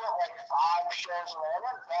we'll put like 5 shows, and I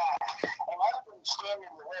went back, and I've been standing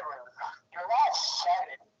in the river. Your last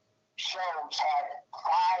 7 shows had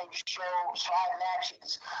 5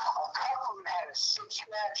 matches. A couple of them had a 6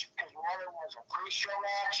 match because one of them was a pre-show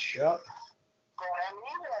match. Yep. But I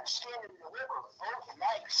mean, even on Standing in the River, both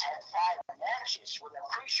nights had 5 matches with a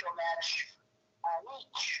pre-show match on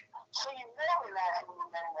each. So you know they're not going to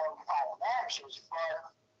win more than 5 matches, but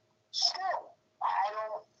still,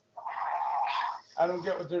 I don't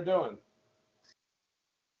get what they're doing.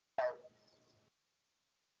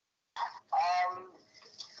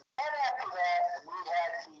 And after that, we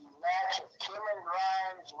had the match of Cameron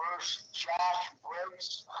Grimes versus Josh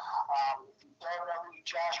Briggs. If you don't know who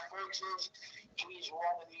Josh Briggs is, he's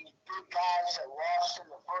one of these big guys that lost in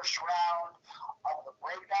the first round of the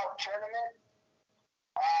breakout tournament.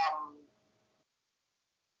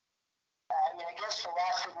 I guess the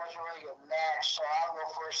last one wasn't really a match, so I'll go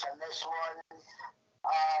first on this one.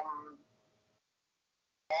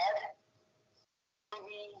 Ed,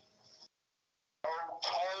 maybe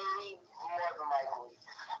okay, more than likely.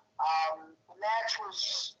 The match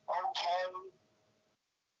was okay.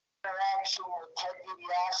 Interaction with Ted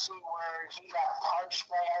DiBiase where he got punched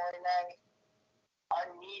by LA,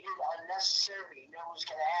 unneeded, unnecessary. You knew it was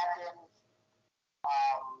going to happen.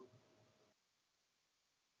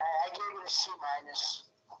 I gave it a C minus.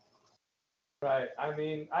 Right. I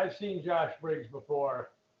mean, I've seen Josh Briggs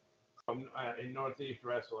before, in Northeast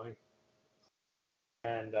Wrestling,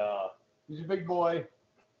 and he's a big boy.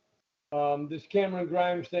 This Cameron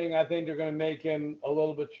Grimes thing, I think they're going to make him a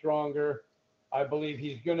little bit stronger. I believe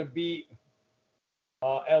he's going to beat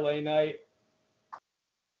LA Knight.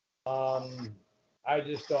 I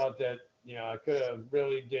just thought that, I could have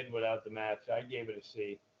really did without the match. I gave it a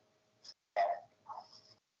C.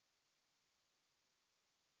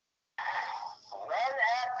 Then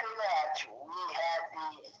after that, we had the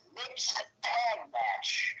mixed tag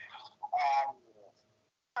match.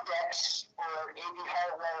 Dex, or Indy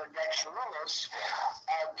Hartwell and Dex Lewis,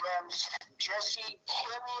 against Jesse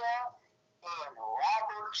Kimia and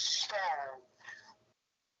Robert Stone,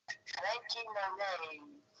 Frankie Monet in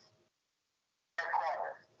the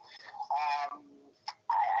corner.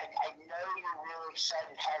 I know you're really excited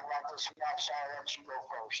to talk about this match, so I'll let you go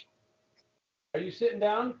first. Are you sitting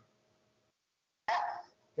down?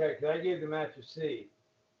 Okay, because I gave the match a C.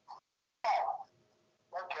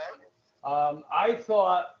 Okay. I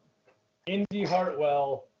thought Indy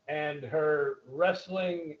Hartwell and her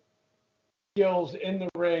wrestling skills in the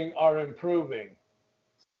ring are improving.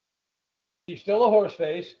 She's still a horse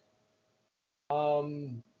face.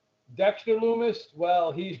 Dexter Lumis,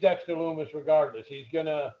 well, he's Dexter Lumis regardless. He's going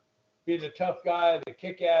to be the tough guy, the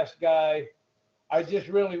kick-ass guy. I just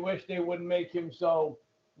really wish they wouldn't make him so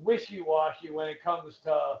wishy-washy when it comes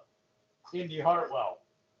to Indy Hartwell.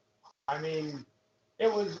 I mean,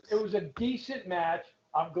 it was a decent match.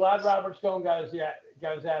 I'm glad Robert Stone got his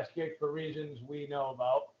ass kicked for reasons we know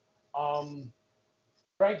about.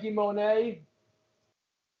 Frankie Monet,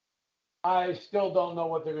 I still don't know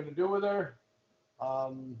what they're going to do with her.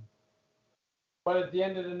 But at the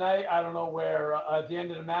end of the night, I don't know where, at the end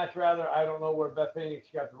of the match, rather, I don't know where Beth Phoenix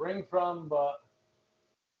got the ring from, but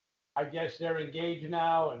I guess they're engaged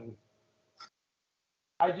now, and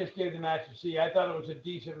I just gave the match a C. I thought it was a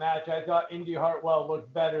decent match. I thought Indy Hartwell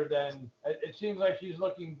looked better than, it seems like she's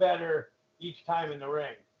looking better each time in the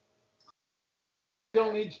ring.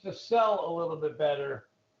 Still needs to sell a little bit better,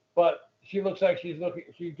 but she looks like she's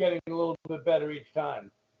getting a little bit better each time.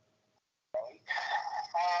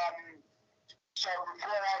 So before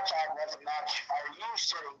I talk about the match, are you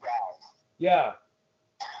sitting down? Yeah.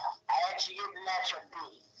 I actually give the match a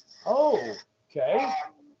B. Oh, okay.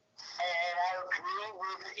 And I agree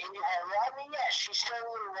with Indy Hartwell. I mean, yes, she's still a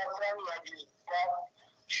little rough on the edges, but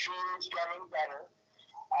she is getting better.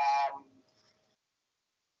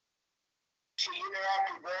 She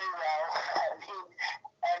interacted very well. I mean,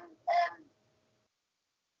 and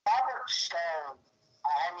Robert Stone,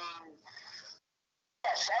 I mean,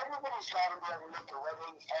 yes, everybody's got to be able to make a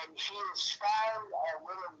living, and he has found a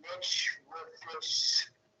little niche with this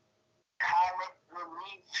comic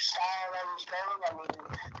relief style that he's going. I mean,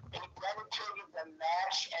 he dedicated the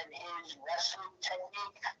match and his wrestling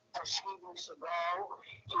technique to Steven Seagal.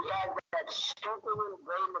 He had that stupid little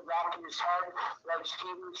brain in the back of his head, like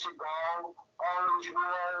Steven Seagal always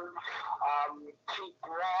wore. He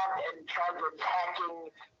grabbed and tried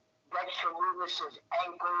attacking Dexter Lumis's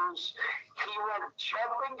ankles. He went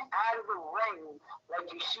jumping out of the ring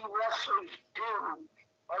like you see wrestlers do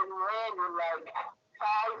and landed like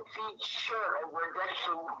 5 feet short of where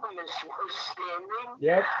Dexter Lumis was standing.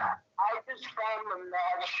 Yep. I just found the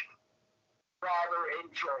match rather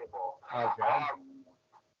enjoyable. Okay.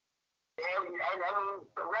 And I mean,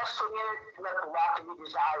 the wrestling in it left a lot to be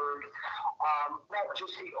desired. But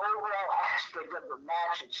just the overall aspect of the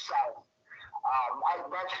match itself.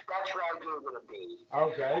 That's where I gave it a B.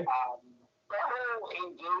 Okay. The whole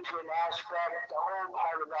engagement aspect, the whole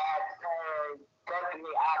part of that,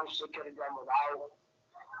 definitely obviously could have done without.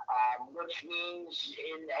 Which means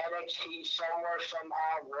in NXT somewhere,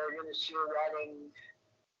 somehow, we're going to see a wedding.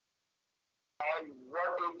 And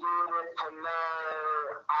what they do with it from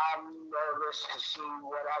there, I'm nervous to see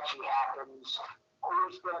what actually happens.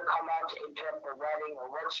 Who's going to come out to interrupt the wedding,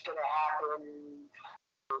 or what's going to happen?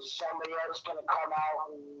 Is somebody else going to come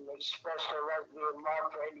out and express their lesbian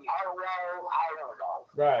love for Indy Hartwell? I don't know.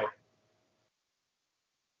 Right.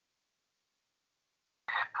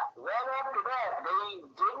 Then after that, they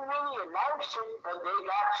didn't really announce it, but they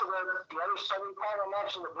got to the other semi-final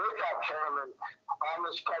match in the breakout tournament.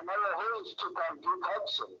 As Carmelo Hayes took on Duke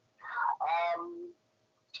Hudson.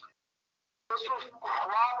 This was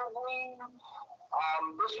probably,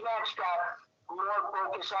 this match got more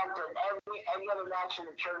focus on than any other match in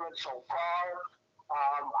the tournament so far.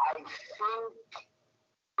 I think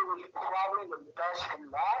it was probably the best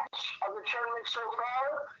match of the tournament so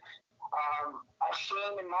far. A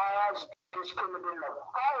shame in my eyes this could have been the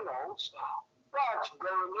finals, But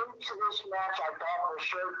going into this match, I thought for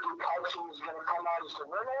sure Duke Hudson was going to come out as the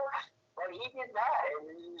winner, but he did not. And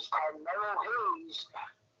it is Carmelo Hayes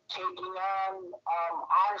taking on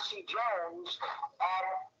Odyssey Jones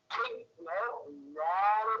at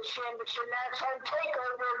not a championship match on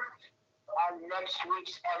TakeOver on next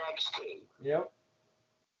week's NXT. Yep.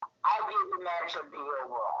 I gave the match a B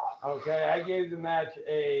overall. Okay, I gave the match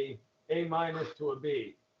a A- to a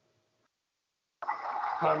B.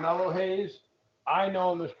 Carmelo Hayes, I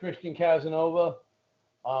know him as Christian Casanova.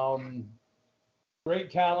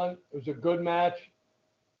 Great talent. It was a good match.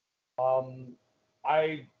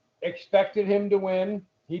 I expected him to win.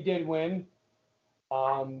 He did win.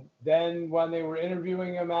 Then when they were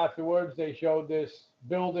interviewing him afterwards, they showed this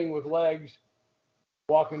building with legs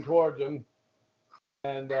walking towards him.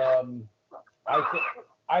 And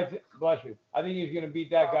bless you. I think he's going to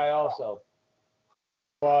beat that guy also.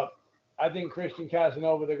 But I think Christian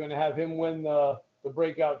Casanova, they're going to have him win the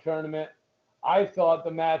breakout tournament. I thought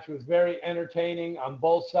the match was very entertaining on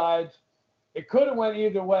both sides. It could have went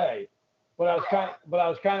either way, but I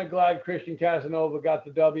was kind of glad Christian Casanova got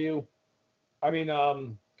the W.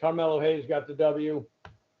 Carmelo Hayes got the W,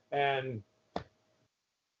 and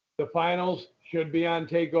the finals should be on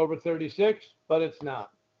TakeOver 36, but it's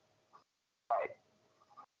not.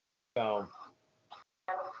 So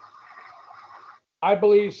I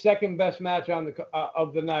believe second best match on the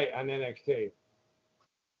of the night on NXT. Okay.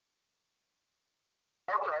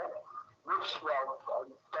 Which,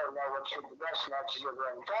 don't know which of the best matches you're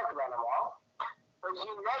going to talk about them all. But the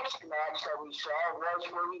next match that we saw was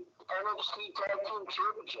for the NXT Tag Team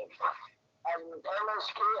Championship. And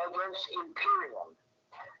MSK against Imperium.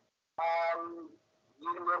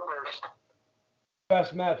 You can go first.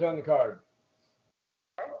 Best match on the card.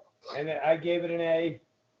 Okay. And I gave it an A.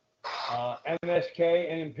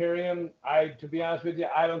 MSK and Imperium, to be honest with you,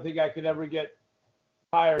 I don't think I could ever get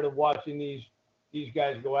tired of watching these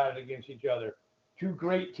guys go at it against each other. Two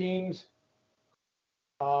great teams.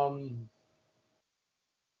 Another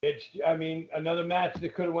match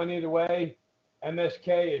that could have went either way.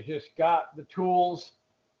 MSK has just got the tools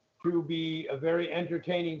to be a very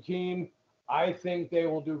entertaining team. I think they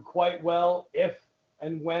will do quite well if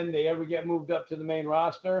and when they ever get moved up to the main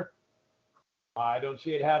roster. I don't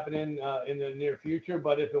see it happening in the near future,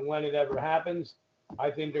 but if and when it ever happens, I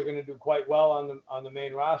think they're going to do quite well on the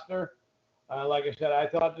main roster. Like I said, I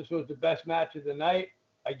thought this was the best match of the night.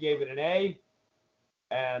 I gave it an A.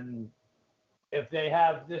 And if they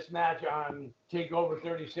have this match on TakeOver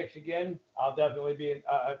 36 again, I'll definitely be in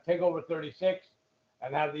TakeOver 36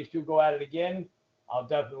 and have these two go at it again. I'll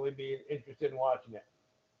definitely be interested in watching it.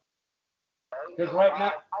 Because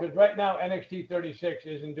right now NXT 36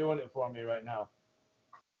 isn't doing it for me right now.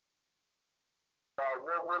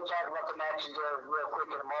 We'll talk about the matches real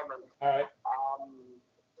quick in a moment. All right.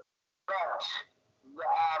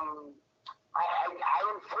 I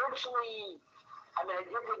unfortunately, I did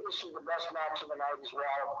think this was the best match of the night as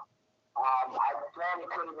well. I thought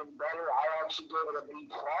it could have been better. I actually gave it a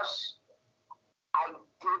B+. I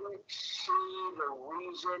didn't see the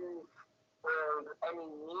reason or any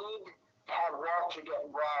need to have Walter get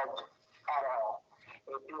involved at all.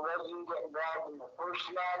 If he wasn't get involved in the first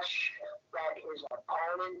match that his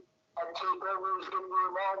opponent at TakeOver is going to be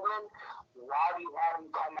involved in, why do you have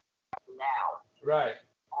him come out now? Right.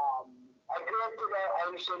 I granted that I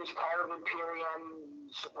understand he's part of Imperium,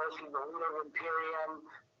 supposed to be the leader of Imperium,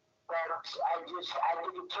 but I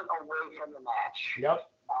think it took away from the match. Yep.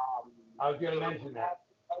 I was going to mention that.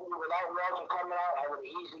 And without Walter coming out, I would have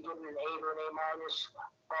easily given an A or an A-,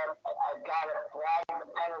 but I got to flag the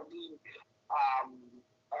penalty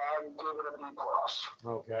and give it a B+.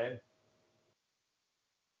 Okay.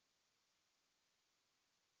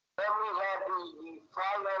 Then we have the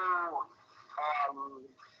final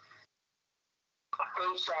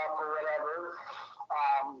face-off or whatever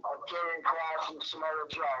of Karrion Kross and Samoa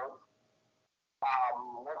Joe.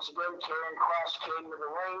 Once again, Karrion Kross came to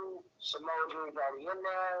the ring. Samoa Joe was already in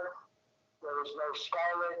there. There was no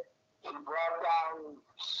Scarlet. He brought down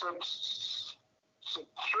 6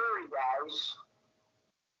 security guys.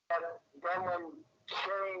 But then when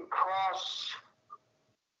Karrion Kross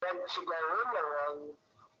went to go in the ring,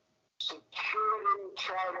 security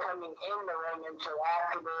tried coming in the ring until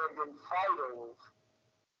after they had been fighting.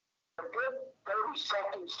 A good 30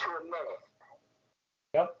 seconds to a minute.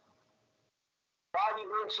 Yep. Why do you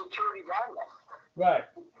bring security down there? Right.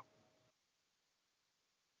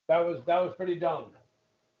 That was pretty dumb.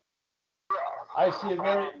 Yeah. I see a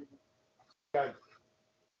very good.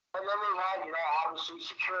 And then we had, obviously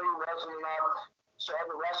security wasn't enough, so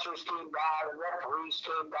the wrestlers came down, the referees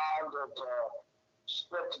came down to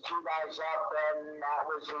split the two guys up, and that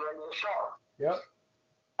was the end of the show. Yep.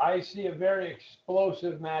 I see a very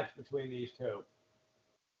explosive match between these two.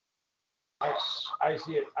 I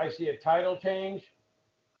see it. I see a title change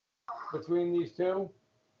between these two.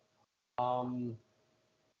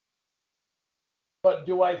 But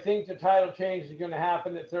do I think the title change is going to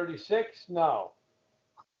happen at 36? No.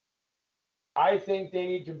 I think they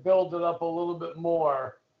need to build it up a little bit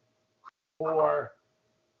more for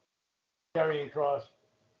Karrion Kross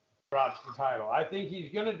drops the title. I think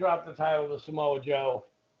he's going to drop the title to Samoa Joe,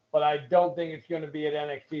 but I don't think it's going to be at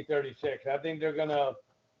NXT 36. I think they're going to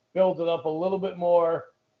build it up a little bit more,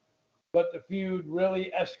 let the feud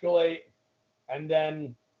really escalate, and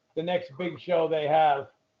then the next big show they have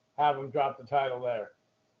them drop the title there.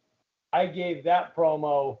 I gave that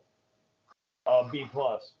promo a B+. Yeah,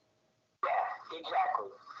 exactly.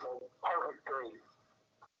 Perfect grade.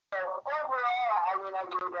 So overall, I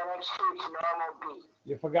gave NXT its normal B.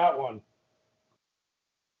 You forgot one.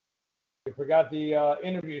 You forgot the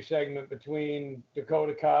interview segment between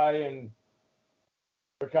Dakota Kai and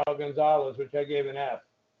Raquel Gonzalez, which I gave an F.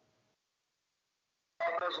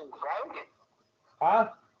 F as in Frank?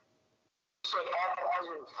 Huh? You say F as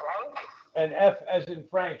in Frank? An F as in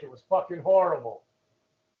Frank. It was fucking horrible.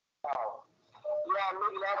 Oh. Yeah,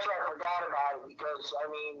 maybe that's why I forgot about it, because, the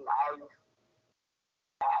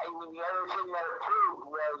other thing that it proved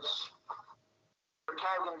was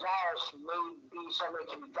Raquel Gonzalez may be somebody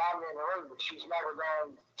that can be dominant in the ring, but she's never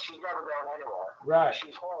going anywhere. Right.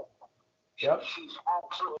 She's horrible. Yep. She's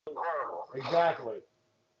absolutely horrible. Exactly.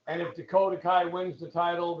 And if Dakota Kai wins the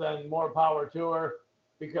title, then more power to her,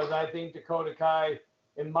 because I think Dakota Kai,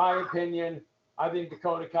 in my opinion, I think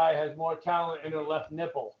Dakota Kai has more talent in her left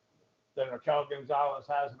nipple than Raquel Gonzalez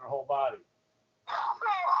has in her whole body. Well,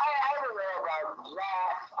 I don't know about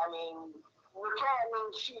that.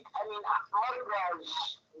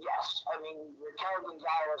 Height-wise, yes. Raquel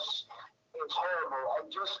Gonzalez is horrible.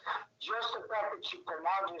 And just the fact that she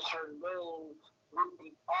pronounces her name with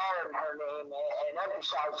the R in her name and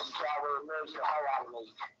emphasizes that will annoys the hell out of me.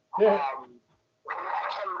 Yeah. I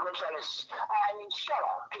can't even look at it. Shut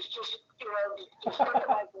up. Just put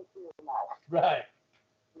the mic into your mouth. Right.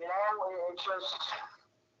 It's just...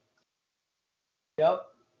 Yep.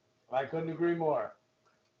 I couldn't agree more.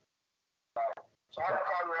 So I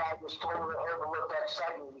probably had to totally overlook that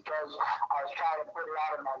segment because I was trying to put it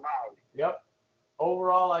out of my mind. Yep.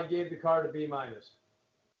 Overall, I gave the card a B-. Okay.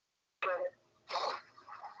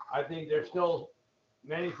 I think there's still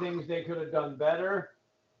many things they could have done better.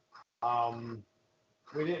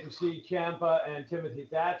 We didn't see Ciampa and Timothy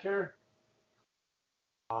Thatcher,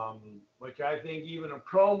 which I think even a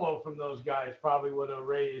promo from those guys probably would have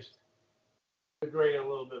raised the grade a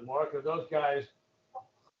little bit more, because those guys,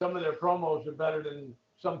 some of their promos are better than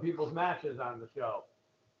some people's matches on the show.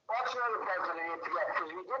 That's another part that I didn't forget, because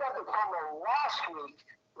we did have the promo last week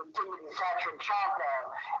with Timothy Thatcher and Ciampa,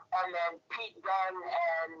 and then Pete Dunne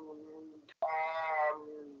and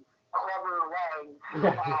Clever Lang, the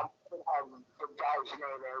guy's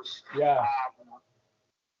name is, Yeah.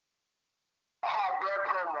 had their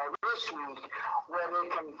promo this week where they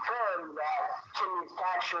confirmed that Timothy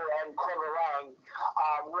Thatcher and Clever Lang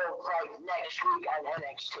will fight next week on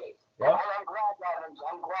NXT. Yep. And I'm glad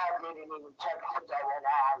they didn't even put that one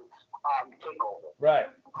on TakeOver.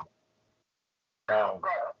 Right. But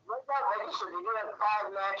like I said, they do have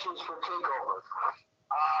 5 matches for TakeOver.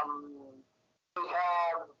 We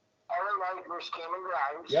have LA Knight versus Cameron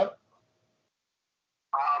Grimes. Yep.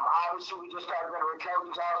 Obviously, we just talked about Raquel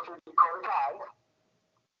Gonzalez versus Dakota Kai.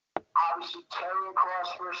 Obviously, Karrion Kross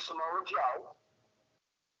versus Samoa Joe.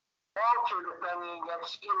 Walter defending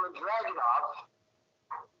against Ilya Dragunov.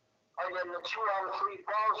 And then the 2-on-3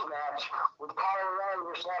 falls match with Kyle O'Reilly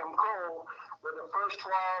versus Adam Cole, where the first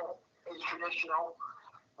fall is traditional,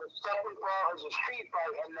 the second fall is a street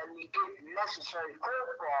fight, and then the if necessary third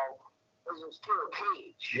fall is a steel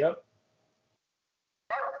cage. Yep.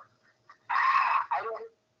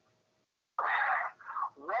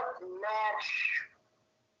 What match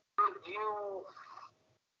would you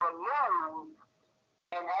remove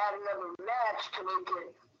and add another match to make it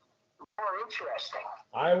more interesting?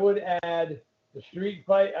 I would add the street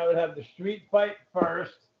fight. I would have the street fight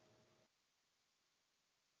first.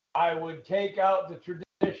 I would take out the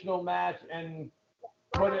traditional match and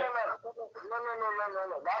put it. No.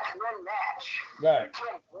 That's one match. Right. You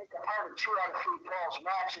can't break apart a 2-on-3 falls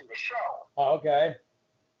match in the show. Oh, okay.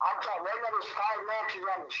 I'm talking right now, there's 5 matches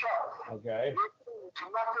on the show. Okay. There's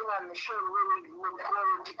nothing on the show really look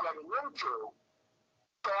forward to getting into.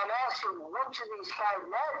 So I'm asking, which of these 5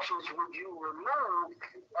 matches would you remove,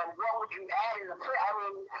 and what would you add in the I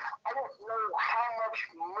mean, I don't know how much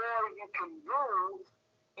more you can do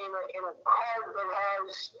in a card that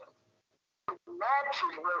has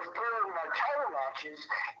matches where 4 of them are title matches,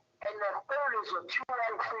 and the third is a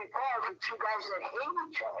 2-on-3 falls with 2 guys that hate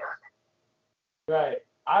each other. Right.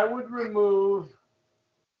 I would remove.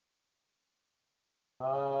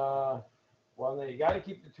 Well, then you got to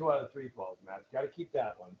keep the 2 out of 3 falls, Matt. Got to keep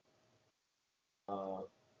that one.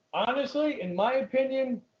 Honestly, in my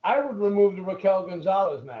opinion, I would remove the Raquel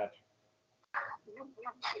Gonzalez match. What are you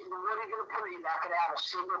going to put? You're not going to have a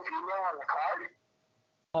single female on the card?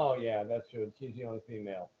 Oh, yeah, that's true. She's the only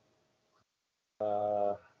female.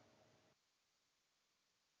 I'm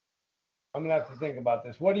going to have to think about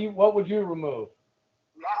this. What would you remove?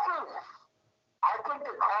 Nothing. I think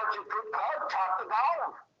the card's a good card, top to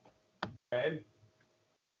bottom. Okay.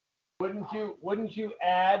 Wouldn't you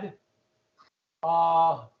add?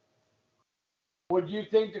 Would you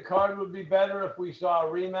think the card would be better if we saw a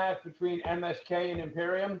rematch between MSK and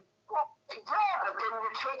Imperium? Well, yeah, but then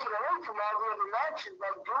you're taking away from all the other matches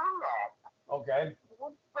by doing that. Okay.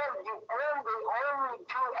 Well, you only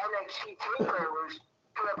do NXT takeovers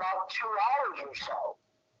for about 2 hours or so.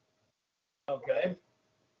 Okay.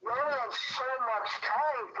 You only have so much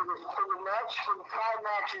time for the match, for the 5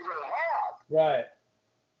 matches they have. Right.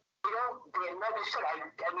 You know, like I said, I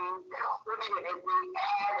mean, if we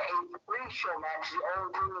had a pre-show match, the only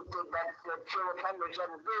thing that Philip Henry's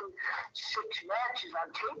ever been 6 matches on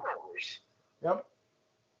takeovers. Yep.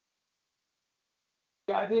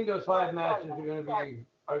 Yeah, I think those 5 matches are going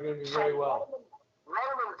to be very well. One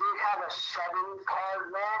of them did have a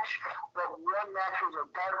 7-card match, but one match was a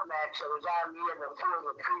dark match that was on before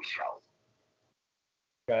the pre-show.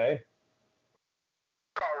 Okay.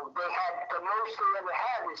 So they had the most they ever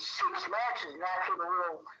had is 6 matches, not for the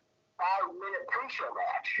little 5-minute pre-show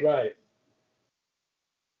match. Right.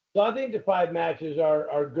 So I think the 5 matches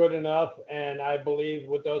are good enough, and I believe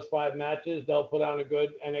with those 5 matches, they'll put on a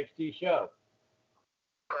good NXT show.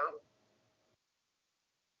 Okay.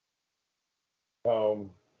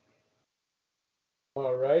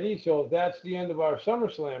 Alrighty, so if that's the end of our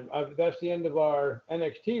SummerSlam, that's the end of our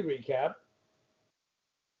NXT recap.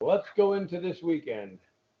 Let's go into this weekend.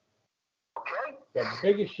 Okay. The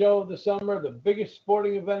biggest show of the summer, the biggest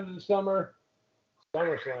sporting event of the summer,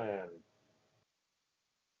 SummerSlam.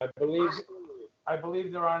 I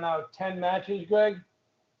believe there are now 10 matches, Greg.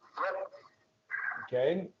 Yep.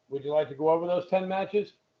 Okay. Would you like to go over those 10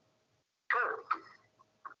 matches? Sure.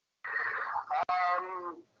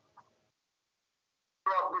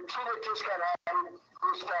 Well, the two that just got on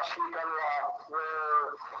this past week on Raw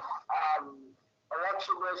were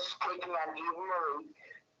Alexa Bliss taking on Eva Marie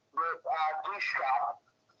with Dushka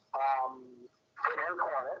in her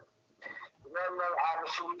corner. Then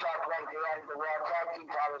obviously we talked about the end of the Raw Tag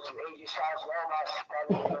Team titles of AJ Styles and Omos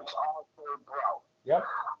against All Third Bro. Yep.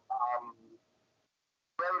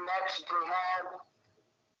 Then next we had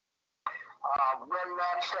one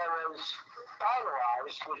match that was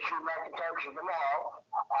finalized, which you McIntyre to them all.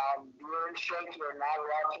 You're in Shanky are not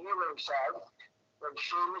allowed to be ringside. When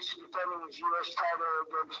Sheamus is defending his U.S. title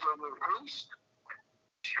against Damian Priest.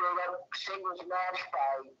 Straight up singles match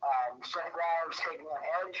by Seth Rollins taking on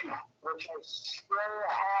Edge, which I still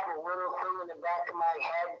have a little thing in the back of my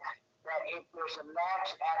head that if there's a match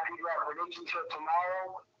after you have predictions for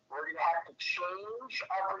tomorrow, we're going to have to change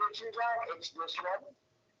our predictions on. It's this one.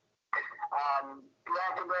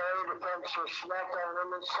 Bianca Belair defends her SmackDown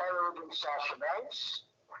Women's title against Sasha Banks.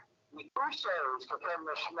 The Usos defend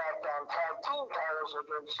their SmackDown Tag Team titles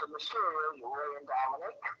against the Mysterios, Ray and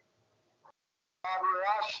Dominic. Bobby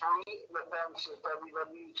Lashley defends his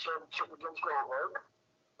WWE Championship against Goldberg.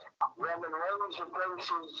 Roman Reigns defends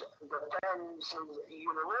his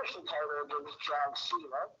Universal title against John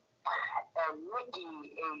Cena. And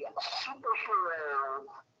Nikki, a superhero,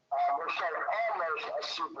 almost a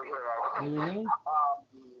superhero,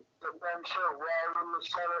 defends her Raw Women's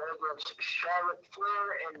title against Charlotte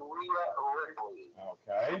Flair and Rhea Ripley.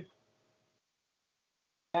 Okay.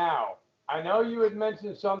 Now, I know you had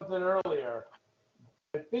mentioned something earlier.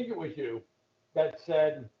 I think it was you that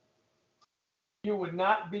said you would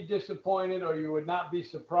not be disappointed or you would not be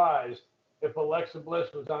surprised if Alexa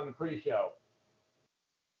Bliss was on the pre-show.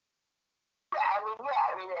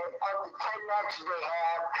 Of the 10 matches they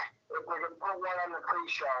have, if we're going to put one on the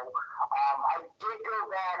pre-show, I did go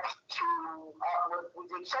back to,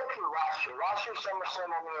 with the exception of last year. Last year,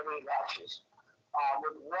 SummerSlam only had 8 matches,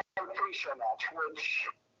 with one pre-show match, which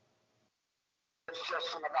is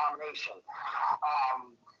just an abomination.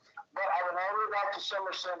 But I went all the way back to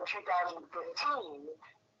SummerSlam 2015,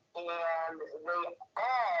 and they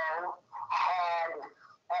all had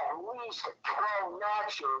at least 12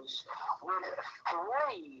 matches with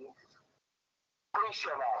 3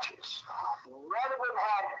 pre-show matches. One of them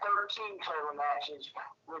had 13 total matches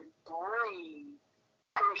with 3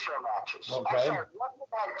 pre-show matches. Okay. Sorry, one of them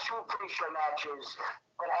had 2 pre-show matches,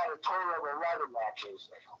 but had a total of 11 matches.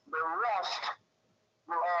 The rest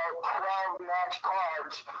were all 12 match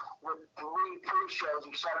cards with 3 pre-shows,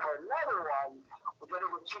 except for another one, we did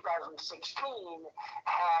it with 2016,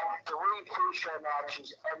 had 3 pre-show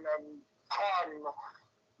matches and then 10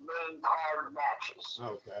 main card matches.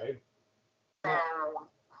 Okay. So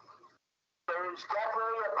there's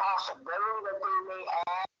definitely a possibility that they may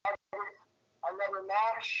add another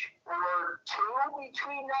match or 2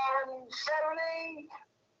 between now and Saturday,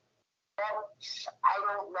 but I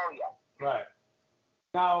don't know yet. Right.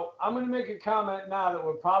 Now, I'm going to make a comment now that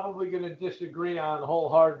we're probably going to disagree on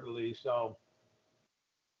wholeheartedly. So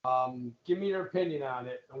give me your opinion on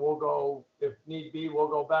it, and we'll go, if need be, we'll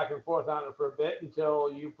go back and forth on it for a bit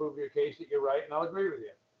until you prove your case that you're right, and I'll agree with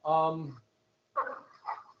you.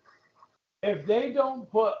 If they don't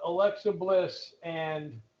put Alexa Bliss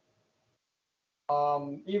and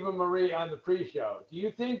Eva Marie on the pre-show, do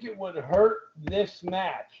you think it would hurt this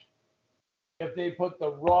match if they put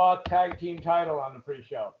the Raw Tag Team title on the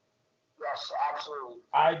pre-show? Yes, absolutely.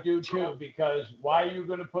 I do too, because why are you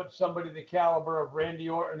going to put somebody the caliber of Randy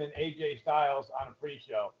Orton and AJ Styles on a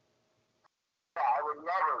pre-show? Yeah, I would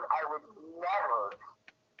never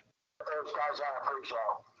put those guys on a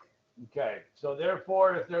pre-show. Okay, so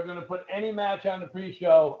therefore, if they're going to put any match on the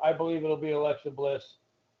pre-show, I believe it'll be Alexa Bliss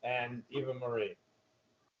and Eva Marie.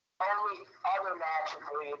 Only other match, if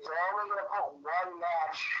they're only going to put one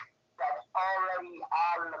match that's already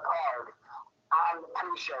on the card, on the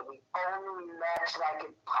pre-show, the only match that I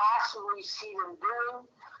could possibly see them doing,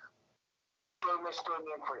 Sheamus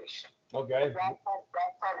Damian Priest. Okay. That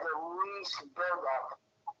has the least build-up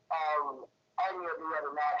of any of the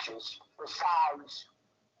other matches besides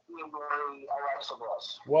Eva Marie, Alexa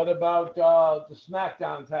Bliss. What about the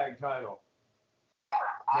SmackDown Tag title?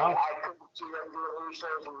 No? I couldn't see them doing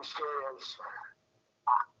Usos and Mysterios.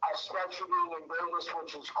 Especially being in Vegas,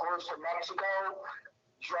 which is close to Mexico,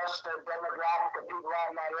 just the demographic of people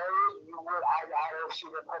out in that area, I don't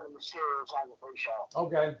see them putting Mysterios on the pre-show.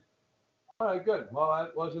 Okay. All right, good. Well,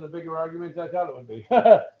 that wasn't a bigger argument than I thought it would be.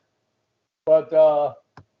 But,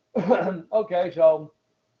 okay, so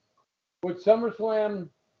with SummerSlam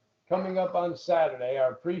coming up on Saturday,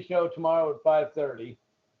 our pre-show tomorrow at 5:30,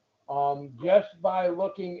 just by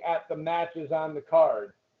looking at the matches on the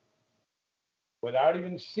card, without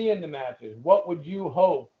even seeing the matches, what would you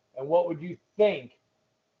hope and what would you think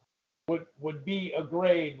would be a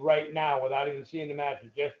grade right now without even seeing the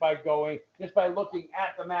matches, just by looking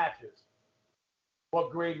at the matches? What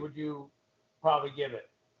grade would you probably give it?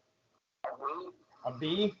 A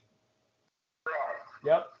B?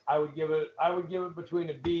 Yep, I would give it between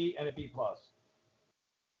a B and a B plus.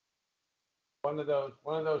 One of those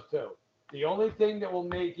two. The only thing that will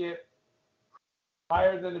make it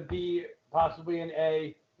higher than a B, possibly an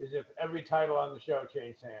A, is if every title on the show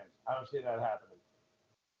changed hands. I don't see that happening.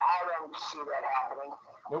 I don't see that happening.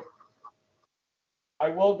 Nope. I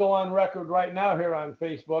will go on record right now here on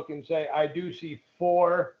Facebook and say I do see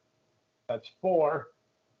 4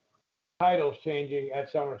 titles changing at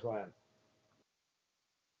SummerSlam.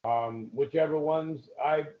 Whichever ones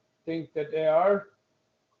I think that they are,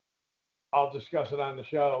 I'll discuss it on the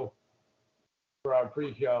show for our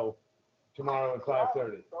pre-show tomorrow at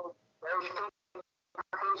 5:30. Those people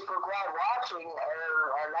Facebook Live watching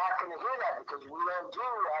are not going to hear that because we don't do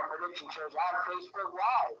our prediction shows on Facebook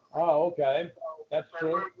Live. Oh, okay. That's So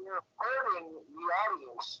true. We're hurting the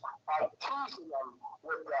audience by teasing them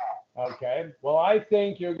with that. Okay. Well, I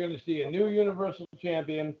think you're going to see a new Universal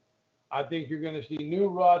Champion. I think you're going to see new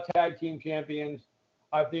Raw Tag Team Champions.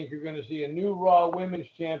 I think you're going to see a new Raw Women's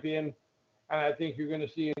Champion. And I think you're going to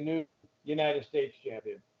see a new United States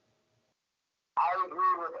Champion. I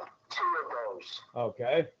agree with 2 of those.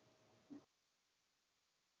 Okay.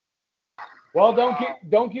 Well, don't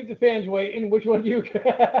keep the fans waiting. Which one do you? I think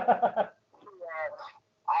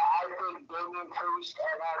Damian Priest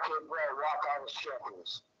and RK Bray walk out as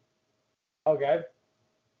champions. Okay.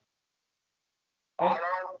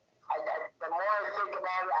 The more I think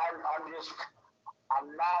about it,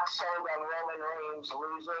 I'm not sold on Roman Reigns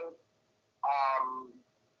losing.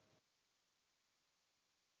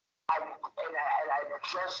 I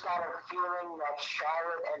just got a feeling that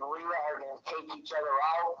Charlotte and Rhea are going to take each other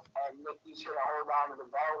out, and Nikki's going to hold on to the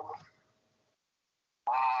belt.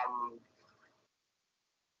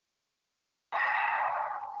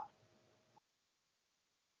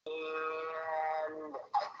 And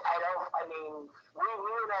I mean, we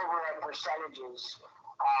went over at percentages.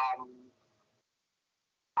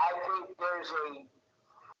 I think there's a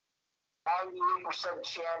 98%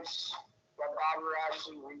 chance that Bobby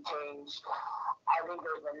Lashley retains. I think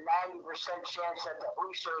there's a 90% chance that the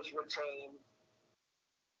Usos retain.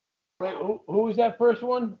 Wait, who was that first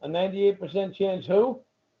one? A 98% chance who?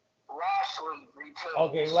 Lashley retains.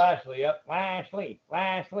 Okay, Lashley. Yep. Lashley.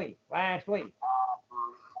 I'd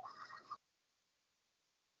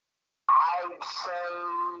say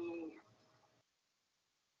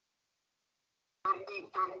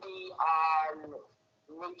 50-50 on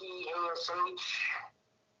Nikki ASH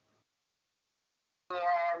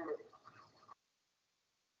and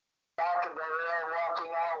Bianca Belair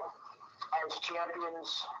walking out as champions.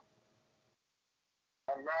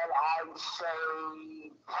 And then I'd say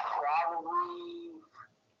probably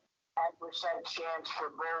 10% chance for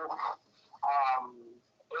both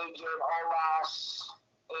AJ Omos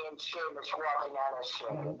and Sheamus walking out as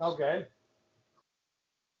champions. Okay.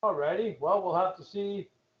 Alrighty. Well, we'll have to see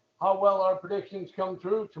how well our predictions come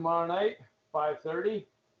true tomorrow night, 5:30.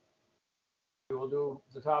 We will do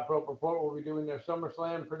the Top Rope Report. We'll be doing their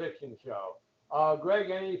SummerSlam prediction show. Greg,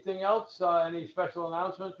 anything else? Any special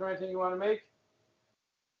announcements or anything you want to make?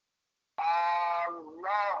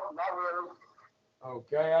 No, not really.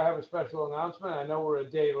 Okay, I have a special announcement. I know we're a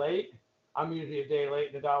day late. I'm usually a day late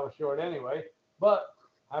and a dollar short anyway. But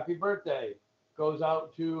happy birthday goes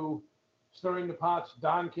out to Stirring the Pot's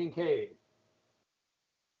Don Kincaid.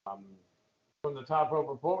 From the Top Rope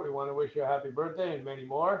Report, we want to wish you a happy birthday and many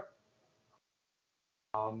more.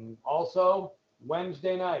 Also,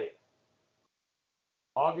 Wednesday night,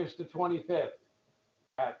 August the 25th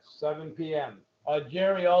at 7 p.m.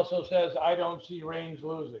 Jerry also says, I don't see Reigns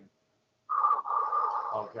losing.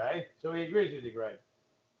 Okay, so he agrees with you, Greg.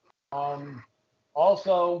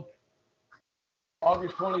 Also,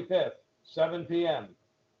 August 25th, 7 p.m.,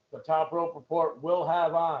 the Top Rope Report will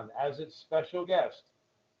have on as its special guest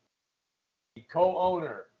the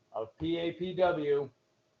co-owner of PAPW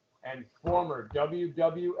and former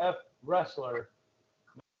WWF wrestler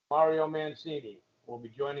Mario Mancini will be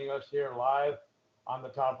joining us here live on the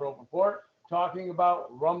Top Rope Report, talking about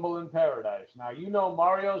Rumble in Paradise. Now, you know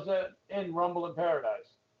Mario's in Rumble in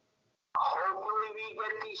Paradise. Hopefully we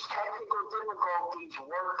get these technical difficulties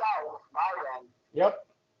worked out by then. Yep.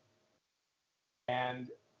 And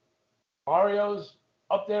Mario's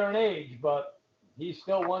up there in age, but he's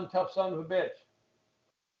still one tough son of a bitch.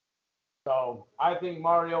 So I think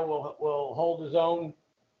Mario will hold his own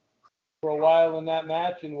for a while in that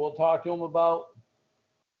match, and we'll talk to him about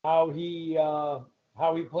how he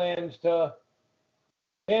plans to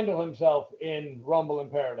handle himself in Rumble in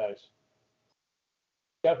Paradise.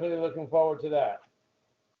 Definitely looking forward to that.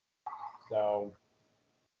 So,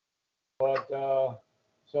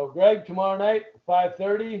 so Greg, tomorrow night,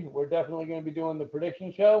 5:30, we're definitely going to be doing the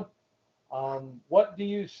prediction show. What do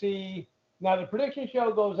you see? Now, the prediction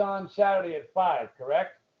show goes on Saturday at 5,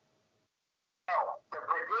 correct? No, the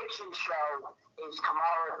prediction show is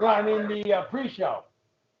tomorrow. No, I mean the pre-show.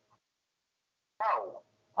 No.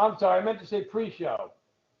 I'm sorry, I meant to say pre-show.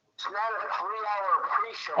 It's not a 3-hour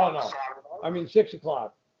pre-show Oh, on no. Saturday. I mean 6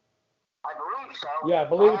 o'clock. I believe so. Yeah, I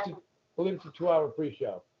believe it's a 2-hour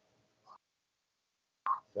pre-show.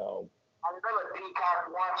 So. I know that Peacock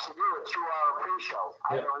wants to do a 2-hour pre-show.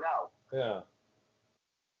 I don't know. Yeah.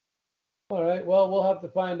 All right. Well, we'll have to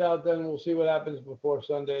find out then. We'll see what happens before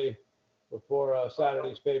Saturday's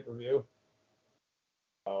pay-per-view.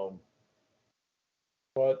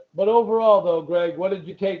 But overall, though, Greg, what did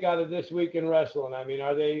you take out of this week in wrestling? I mean,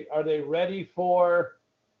 are they ready for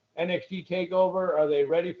NXT Takeover? Are they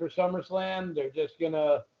ready for SummerSlam? They're just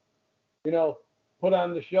gonna, put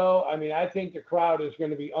on the show. I mean, I think the crowd is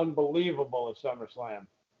going to be unbelievable at SummerSlam.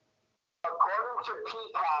 According to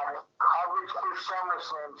Peacock, coverage for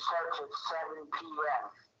SummerSlam starts at 7 p.m.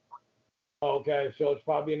 Okay, so it's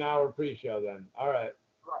probably an hour pre-show then. All right.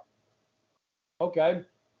 Right. Okay.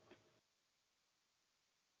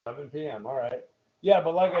 7 p.m. All right. Yeah,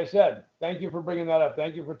 but like I said, thank you for bringing that up.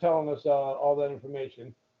 Thank you for telling us all that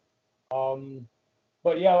information.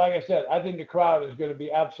 But yeah, like I said, I think the crowd is going to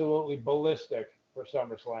be absolutely ballistic for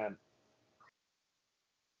SummerSlam.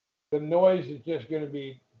 The noise is just going to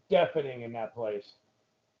be deafening in that place.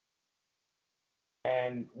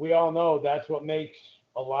 And we all know that's what makes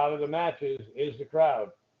a lot of the matches is the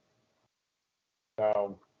crowd.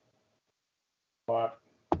 So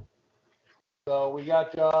we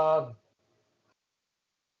got a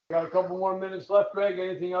couple more minutes left, Greg.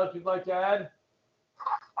 Anything else you'd like to add?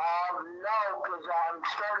 No, because I'm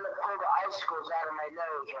starting to pull the icicles out of my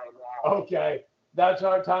nose right now. Okay, that's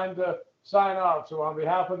our time to sign off. So on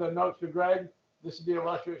behalf of the Notes to Greg, this is the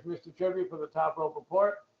illustrious Mr. Tribute for the Top Rope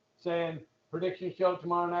Report, saying prediction show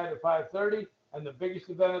tomorrow night at 5:30, and the biggest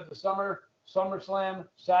event of the summer, SummerSlam,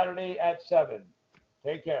 Saturday at 7.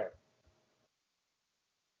 Take care.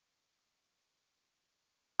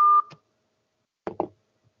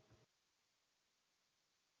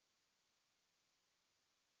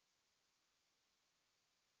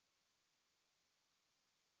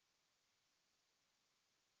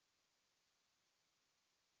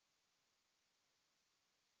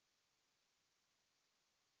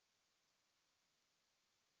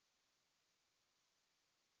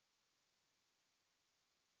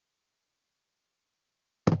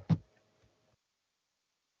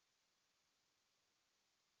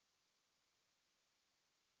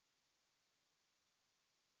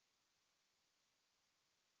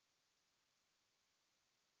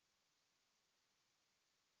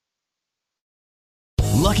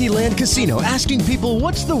 Lucky Land Casino, asking people,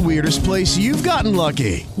 what's the weirdest place you've gotten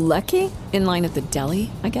lucky? Lucky? In line at the deli,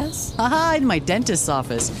 I guess? Aha, in my dentist's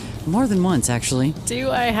office. More than once, actually. Do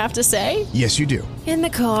I have to say? Yes, you do. In the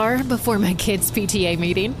car before my kids' PTA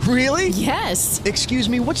meeting. Really? Yes. Excuse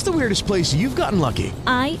me, what's the weirdest place you've gotten lucky?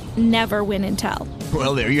 I never win and tell.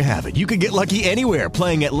 Well, there you have it. You can get lucky anywhere,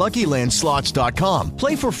 playing at LuckyLandSlots.com.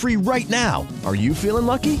 Play for free right now. Are you feeling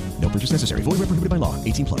lucky? No purchase necessary. Void where prohibited by law.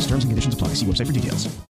 18 plus. Terms and conditions apply. See website for details.